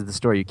read this is the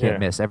story you can't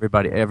miss.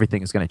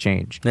 Everything is going to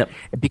change. Yep.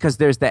 Because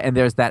there's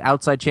that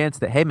outside chance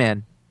that, hey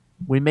man,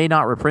 we may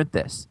not reprint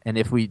this, and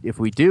if we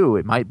do,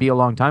 it might be a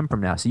long time from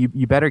now. So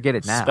you better get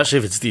it now, especially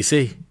if it's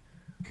DC.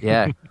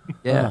 Yeah.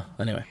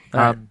 Anyway, all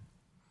right.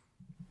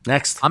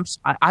 Next,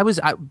 I was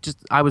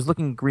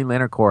looking at Green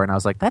Lantern Corps, and I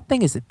was like, that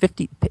thing is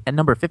at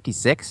number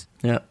 56.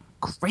 Yeah,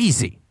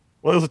 crazy.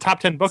 Well, it was a top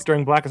 10 book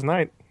during Blackest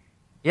Night.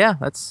 Yeah,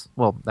 that's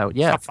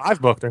yeah. Top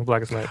 5 book during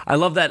Blackest Night. I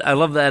love that.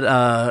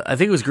 I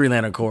think it was Green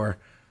Lantern Corps,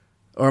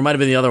 or it might have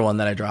been the other one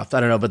that I dropped. I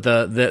don't know, but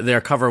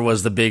their cover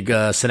was the big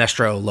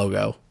Sinestro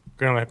logo.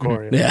 Green Lantern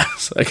Corps. Yeah,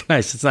 it's like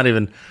nice. It's not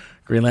even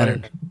Green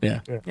Lantern.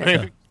 Yeah.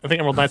 I think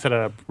Emerald Knights had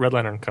a Red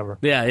Lantern cover.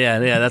 Yeah.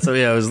 That's what.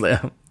 Yeah, it was.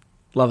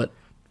 Love it.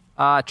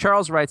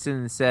 Charles writes in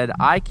and said,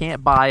 I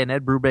can't buy an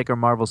Ed Brubaker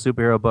Marvel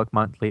superhero book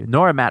monthly,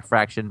 nor a Matt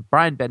Fraction,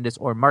 Brian Bendis,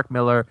 or Mark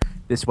Miller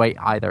this way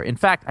either. In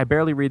fact, I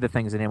barely read the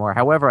things anymore.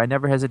 However, I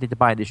never hesitate to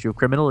buy an issue of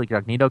Criminal,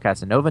 Incognito,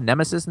 Casanova,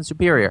 Nemesis, and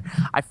Superior.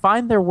 I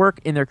find their work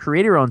in their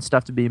creator-owned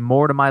stuff to be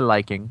more to my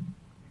liking.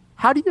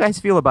 How do you guys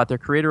feel about their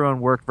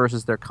creator-owned work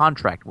versus their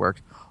contract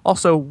work?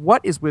 Also,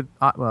 what is with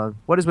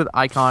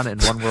Icon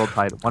and one word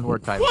title?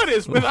 What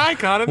is with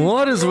Icon and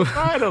what is with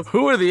titles?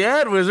 Who are the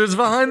ad wizards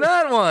behind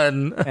that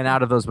one? And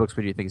out of those books,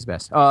 what do you think is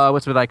best?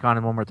 What's with Icon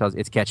and one word titles?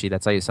 It's catchy.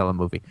 That's how you sell a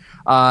movie.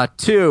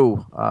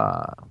 2.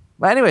 Well,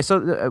 anyway,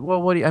 so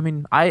what do you? I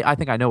mean, I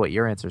think I know what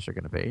your answers are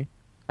going to be.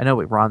 I know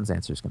what Ron's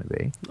answer is going to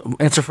be.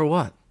 Answer for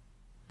what?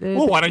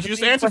 Well, why don't you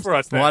just answer for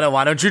us then?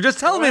 Why don't you just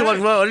tell me? Why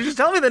don't you just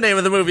tell me the name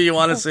of the movie you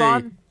want to see?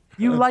 Ron,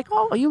 you like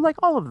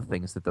all of the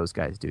things that those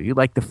guys do. You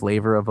like the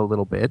flavor of a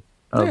little bit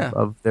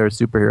of their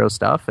superhero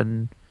stuff,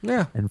 and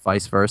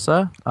vice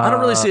versa. I don't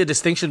really see a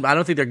distinction. I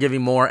don't think they're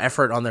giving more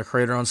effort on their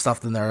creator-owned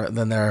stuff than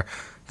their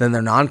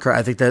non-creator.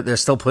 I think that they're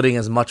still putting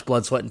as much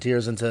blood, sweat, and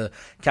tears into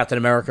Captain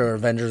America or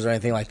Avengers or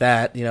anything like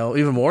that. You know,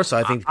 even more so.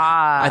 I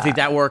think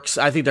that works.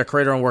 I think their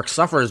creator-owned work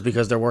suffers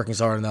because they're working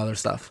so hard on the other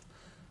stuff.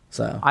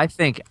 So I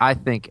think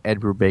Ed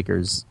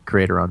Brubaker's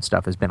creator-owned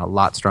stuff has been a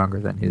lot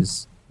stronger than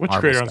his Which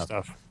Marvel creator-owned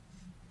stuff?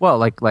 Well,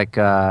 like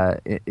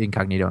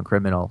Incognito and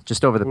Criminal,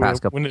 just over the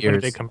past couple of years. When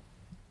did they come?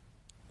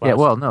 Yeah,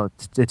 well, no,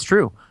 it's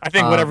true. I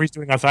think whatever he's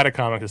doing outside of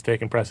comics is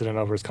taking precedent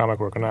over his comic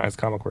work, or not his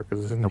comic work.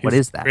 Because what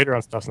is that?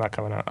 Creator-owned stuff's not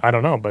coming out. I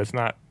don't know, but it's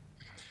not.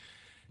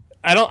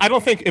 I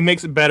don't think it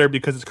makes it better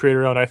because it's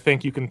creator-owned. I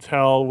think you can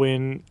tell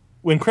when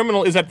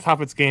Criminal is at the top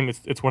of its game,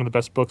 it's one of the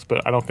best books.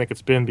 But I don't think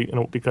it's been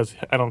because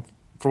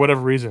for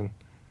whatever reason.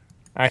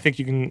 I think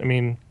you can. I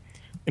mean,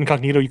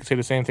 Incognito, you can say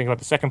the same thing about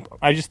the second.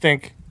 I just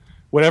think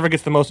whatever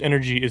gets the most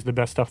energy is the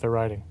best stuff they're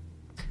writing.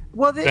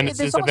 Well, then it's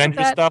this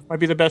Avengers stuff might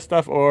be the best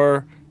stuff,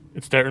 or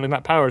it's certainly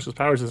not Powers because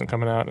Powers isn't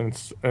coming out, and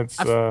it's.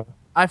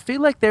 I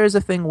feel like there is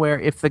a thing where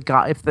if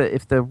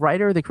the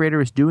writer or the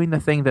creator is doing the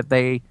thing that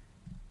they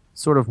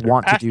sort of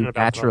want to do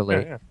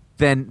naturally,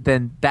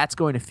 then that's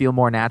going to feel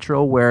more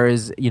natural.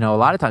 Whereas a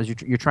lot of times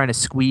you're trying to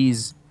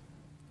squeeze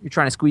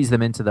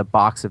them into the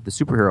box of the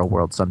superhero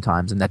world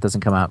sometimes, and that doesn't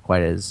come out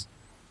quite as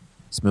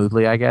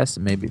smoothly, I guess.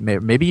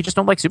 Maybe you just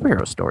don't like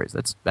superhero stories.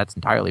 That's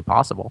entirely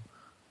possible.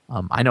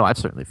 I know I've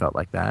certainly felt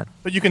like that.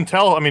 But you can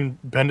tell, I mean,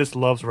 Bendis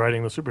loves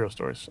writing the superhero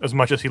stories as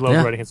much as he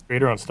loves writing his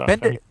creator-owned stuff.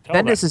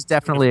 Bendis is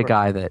definitely a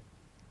guy that,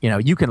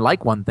 you can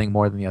like one thing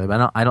more than the other,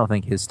 but I don't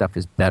think his stuff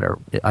is better.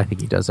 I think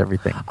he does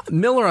everything.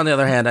 Miller, on the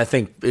other hand, I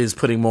think is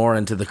putting more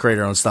into the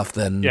creator-owned stuff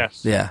than...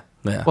 Yes. Yeah.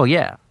 Well,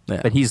 yeah.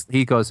 But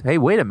he goes, hey,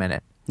 wait a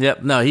minute.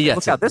 Yep. No, he gets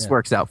Look how this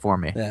works out for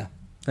me. Yeah.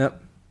 Yep.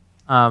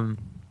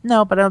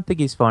 No, but I don't think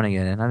he's phoning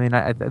it in. I mean,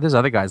 there's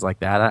other guys like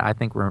that. I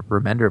think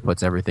Remender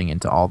puts everything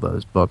into all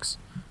those books.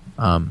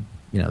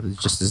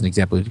 Just as an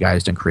example of a guy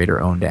who's done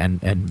creator-owned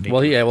and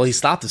he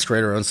stopped his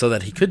creator-owned so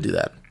that he could do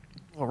that.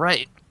 Well,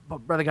 right.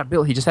 But brother got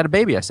Bill. He just had a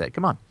baby. I said,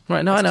 come on.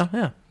 Right. No, I know.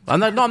 Yeah. I'm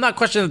not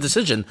questioning the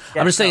decision.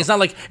 I'm just saying it's not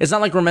like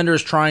Remender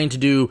is trying to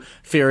do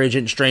Fear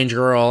Agent, Strange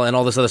Girl, and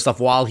all this other stuff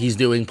while he's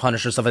doing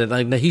Punisher stuff.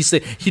 Like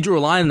he drew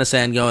a line in the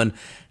sand, going,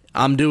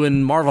 "I'm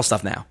doing Marvel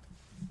stuff now."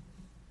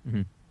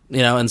 Mm-hmm.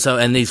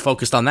 And he's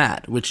focused on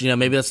that. Which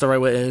maybe that's the right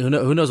way.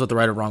 Who knows what the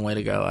right or wrong way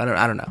to go? I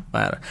don't know.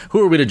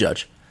 Who are we to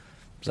judge?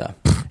 So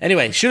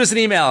anyway, shoot us an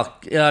email.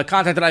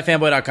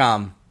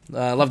 contact@ifanboy.com.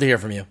 Love to hear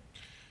from you.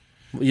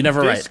 You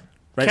never write.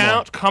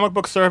 Count Comic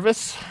Book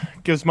Service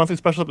gives monthly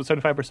specials up to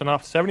 75%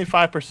 off.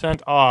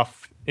 75%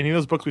 off any of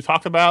those books we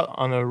talked about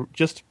on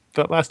just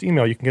that last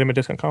email. You can get them at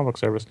Discount Comic Book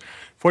Service.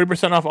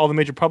 40% off all the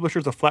major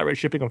publishers. A flat rate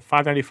shipping of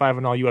 $5.95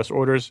 on all U.S.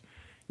 orders.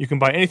 You can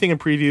buy anything in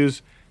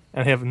previews,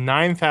 and they have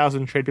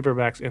 9,000 trade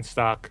paperbacks in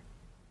stock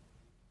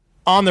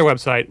on their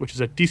website, which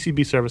is at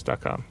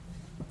dcbservice.com.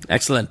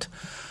 Excellent.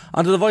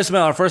 On to the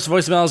voicemail. Our first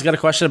voicemail has got a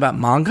question about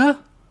manga.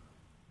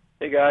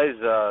 Hey guys,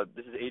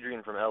 this is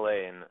Adrian from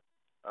LA, and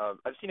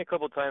I've seen a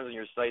couple of times on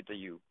your site that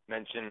you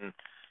mention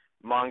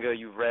manga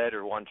you've read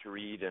or want to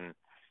read, and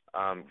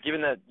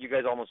given that you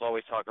guys almost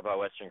always talk about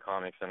Western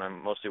comics, and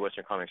I'm mostly a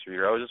Western comics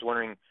reader, I was just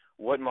wondering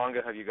what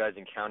manga have you guys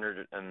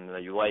encountered and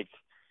that you liked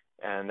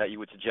and that you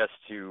would suggest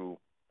to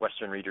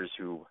Western readers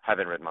who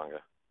haven't read manga.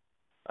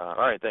 All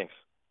right, thanks.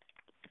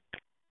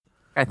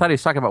 I thought he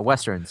was talking about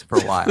Westerns for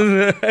a while.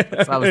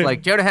 So I was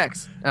like, Jonah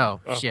Hex.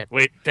 Oh, shit.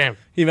 Wait, damn.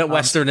 He meant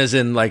Western as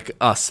in like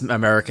us,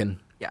 American.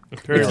 Yeah.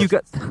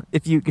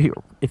 If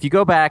you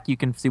go back, you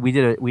can see we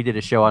did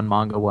a show on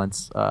manga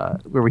once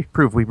where we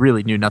proved we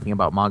really knew nothing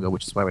about manga,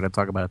 which is why we don't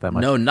talk about it that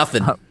much. No,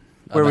 nothing.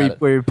 Where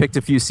we picked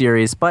a few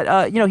series,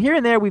 but here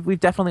and there we've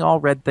definitely all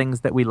read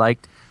things that we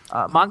liked.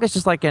 Manga's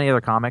just like any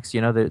other comics.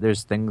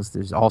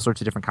 There's all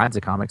sorts of different kinds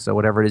of comics. So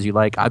whatever it is you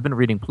like. I've been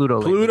reading Pluto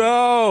lately.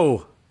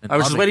 Pluto! I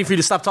was just waiting for you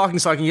to stop talking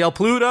so I can yell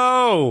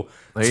Pluto!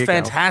 It's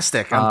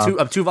fantastic.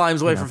 I'm two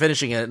volumes away from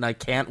finishing it, and I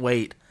can't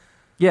wait.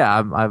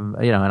 Yeah,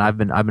 I've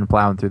been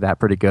plowing through that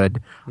pretty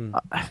good.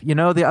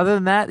 Other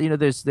than that,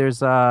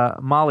 there's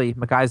Molly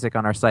McIsaac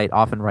on our site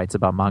often writes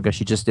about manga.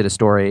 She just did a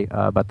story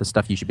about the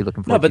stuff you should be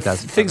looking for. No, but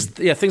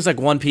things like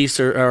One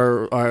Piece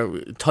are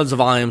tons of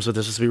volumes, but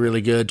this is to be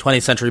really good.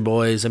 20th Century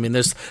Boys. I mean,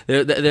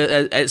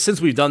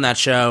 since we've done that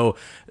show,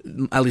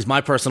 at least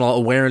my personal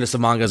awareness of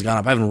manga has gone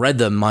up. I haven't read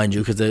them, mind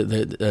you, because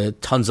the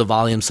tons of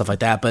volumes, stuff like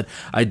that. But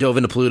I dove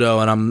into Pluto,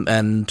 and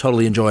I'm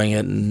totally enjoying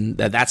it, and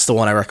that's the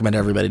one I recommend to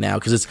everybody now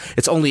because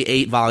it's only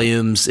 8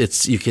 volumes.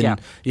 It's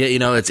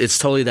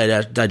totally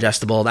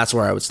digestible. That's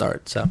where I would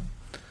start. So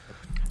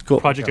cool.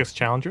 Project X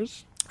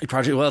Challengers.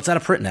 Well, it's out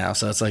of print now,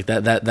 so it's like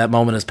that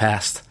moment has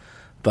passed.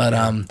 But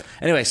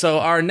anyway, so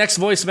our next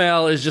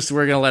voicemail is just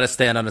we're gonna let it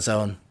stand on its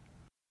own.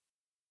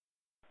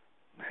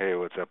 Hey,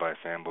 what's up,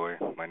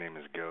 iFanboy? My name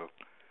is Gil.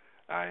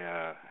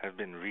 I have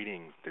been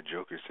reading the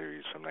Joker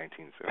series from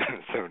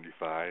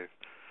 1975,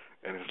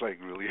 and it's like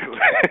really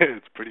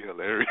it's pretty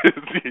hilarious,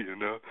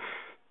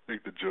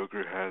 Like the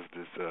Joker has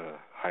this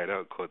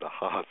hideout called the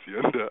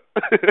Hacienda,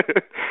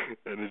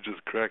 and it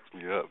just cracks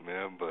me up,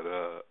 man. But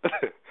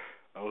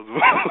I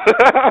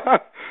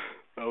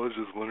was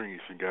just wondering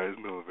if you guys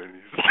know of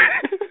any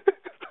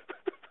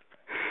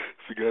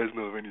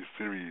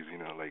series,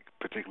 like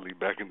particularly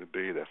back in the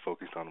day that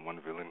focused on one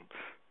villain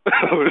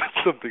or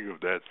something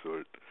of that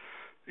sort.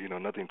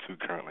 Nothing too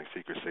current like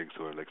Secret Six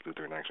or Lex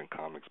Luthor in Action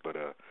Comics, but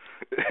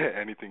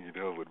anything you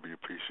know would be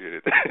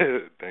appreciated.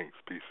 Thanks,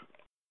 peace.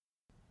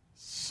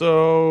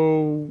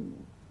 So,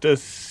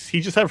 does he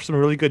just have some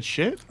really good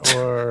shit,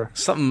 or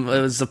something?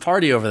 It was a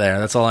party over there.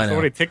 That's all I know.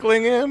 Somebody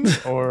tickling him,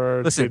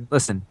 or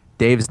listen.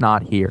 Dave's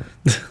not here.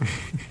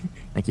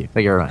 Thank you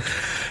very much.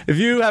 If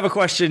you have a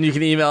question, you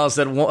can email us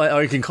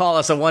or you can call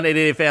us at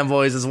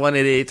 1-888-FANBOYS. It's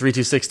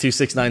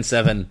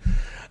 1-888-326-2697.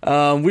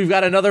 We've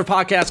got another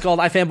podcast called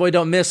iFanboy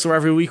Don't Miss, where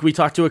every week we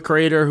talk to a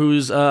creator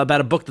who's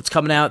about a book that's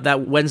coming out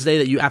that Wednesday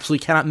that you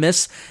absolutely cannot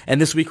miss. And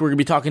this week we're going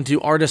to be talking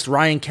to artist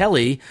Ryan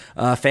Kelly,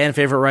 fan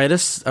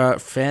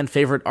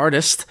favorite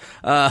artist,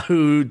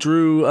 who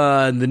drew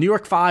the New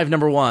York 5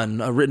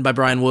 #1, written by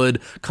Brian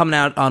Wood, coming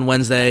out on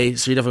Wednesday.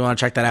 So you definitely want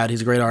to check that out.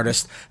 He's a great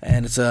artist,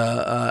 and it's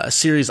a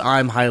series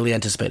I'm highly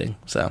anticipating.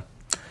 So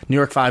New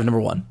York 5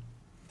 #1.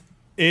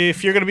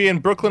 If you're going to be in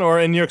Brooklyn or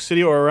in New York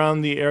City or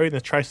around the area,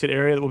 the tri-state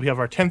area, we'll have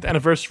our 10th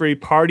anniversary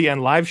party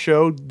and live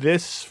show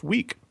this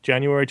week,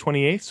 January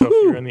 28th. So if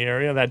you're in the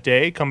area that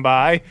day, come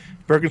by.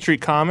 Bergen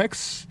Street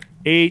Comics,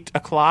 8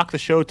 o'clock. The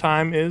show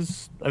time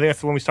is, I think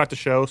that's when we start the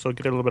show, so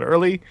get there a little bit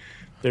early.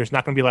 There's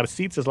not going to be a lot of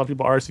seats. There's a lot of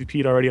people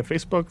RSVP'd already on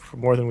Facebook for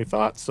more than we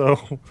thought.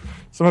 So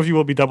some of you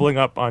will be doubling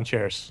up on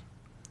chairs.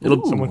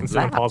 Someone can sit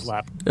on Paul's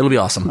lap. It'll be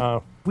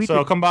awesome.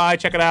 Come by,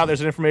 check it out. There's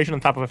information on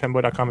top of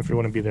fanboy.com if you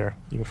want to be there.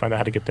 You can find out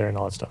how to get there and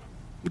all that stuff.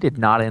 We did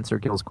not answer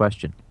Gil's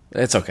question.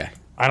 It's okay.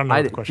 I don't know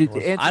what the question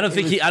was. I don't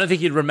think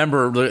he'd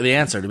remember the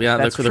answer to be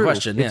honest for the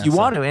question. If you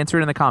want to answer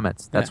it in the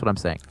comments, that's what I'm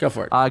saying. Go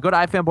for it. Go to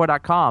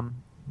ifanboy.com.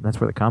 That's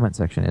where the comment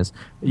section is.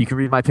 You can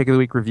read my pick of the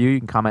week review. You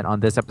can comment on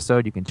this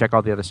episode. You can check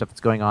all the other stuff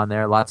that's going on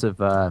there. Lots of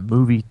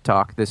movie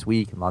talk this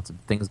week and lots of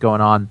things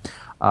going on,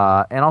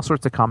 and all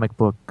sorts of comic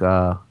book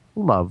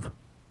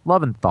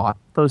love and thought,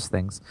 those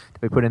things to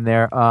be put in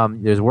there.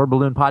 There's Word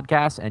Balloon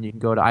Podcast, and you can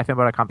go to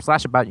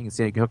ifanboy.com/about. You can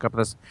see you can hook up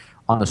with us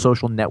on the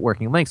social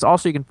networking links.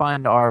 Also, you can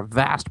find our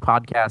vast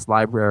podcast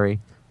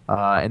library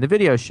and the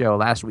video show.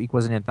 Last week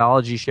was an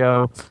anthology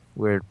show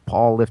where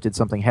Paul lifted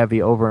something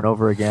heavy over and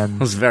over again.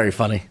 It was very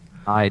funny.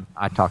 I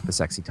talked the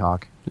sexy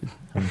talk,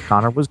 and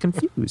Connor was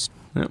confused.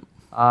 Yep.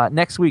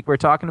 Next week, we're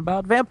talking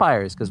about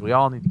vampires because we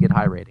all need to get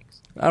high ratings.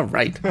 All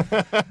right.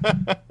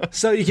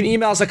 So you can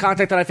email us at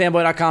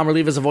contact@ifanboy.com or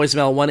leave us a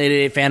voicemail at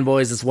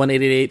 1-888-FANBOYS. It's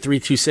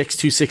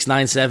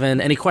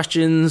 1-888-326-2697. Any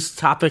questions,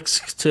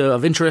 topics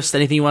of interest,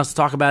 anything you want us to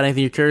talk about,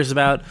 anything you're curious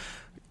about,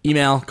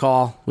 email,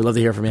 call. We'd love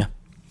to hear from you.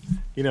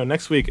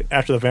 Next week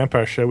after the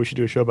vampire show, we should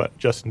do a show about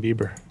Justin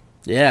Bieber.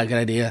 Yeah, good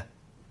idea.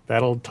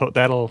 That'll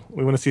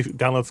we want to see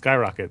download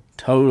skyrocket.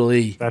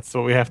 Totally. That's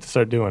what we have to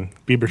start doing.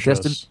 Bieber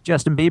shows.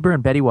 Justin Bieber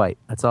and Betty White.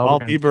 That's all. All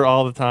Bieber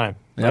all the time.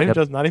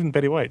 Yep. Not even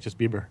Betty White, just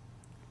Bieber.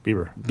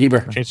 Bieber.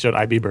 Change the show to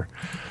iBieber.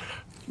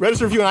 Write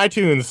us a review on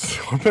iTunes.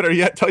 Or better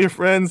yet, tell your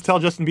friends, tell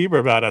Justin Bieber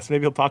about us.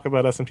 Maybe he'll talk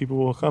about us and people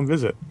will come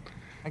visit.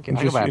 I can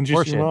talk about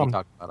Porsche if you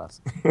talk about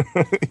us.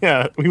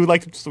 Yeah, we would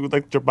like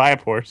to buy a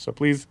Porsche. So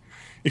please,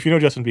 if you know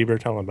Justin Bieber,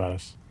 tell him about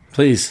us.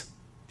 Please.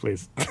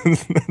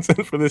 That's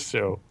it for this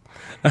show.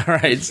 All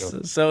right.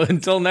 So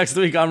until next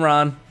week, I'm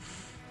Ron.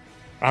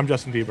 I'm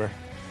Justin Bieber.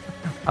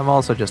 I'm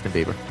also Justin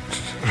Bieber.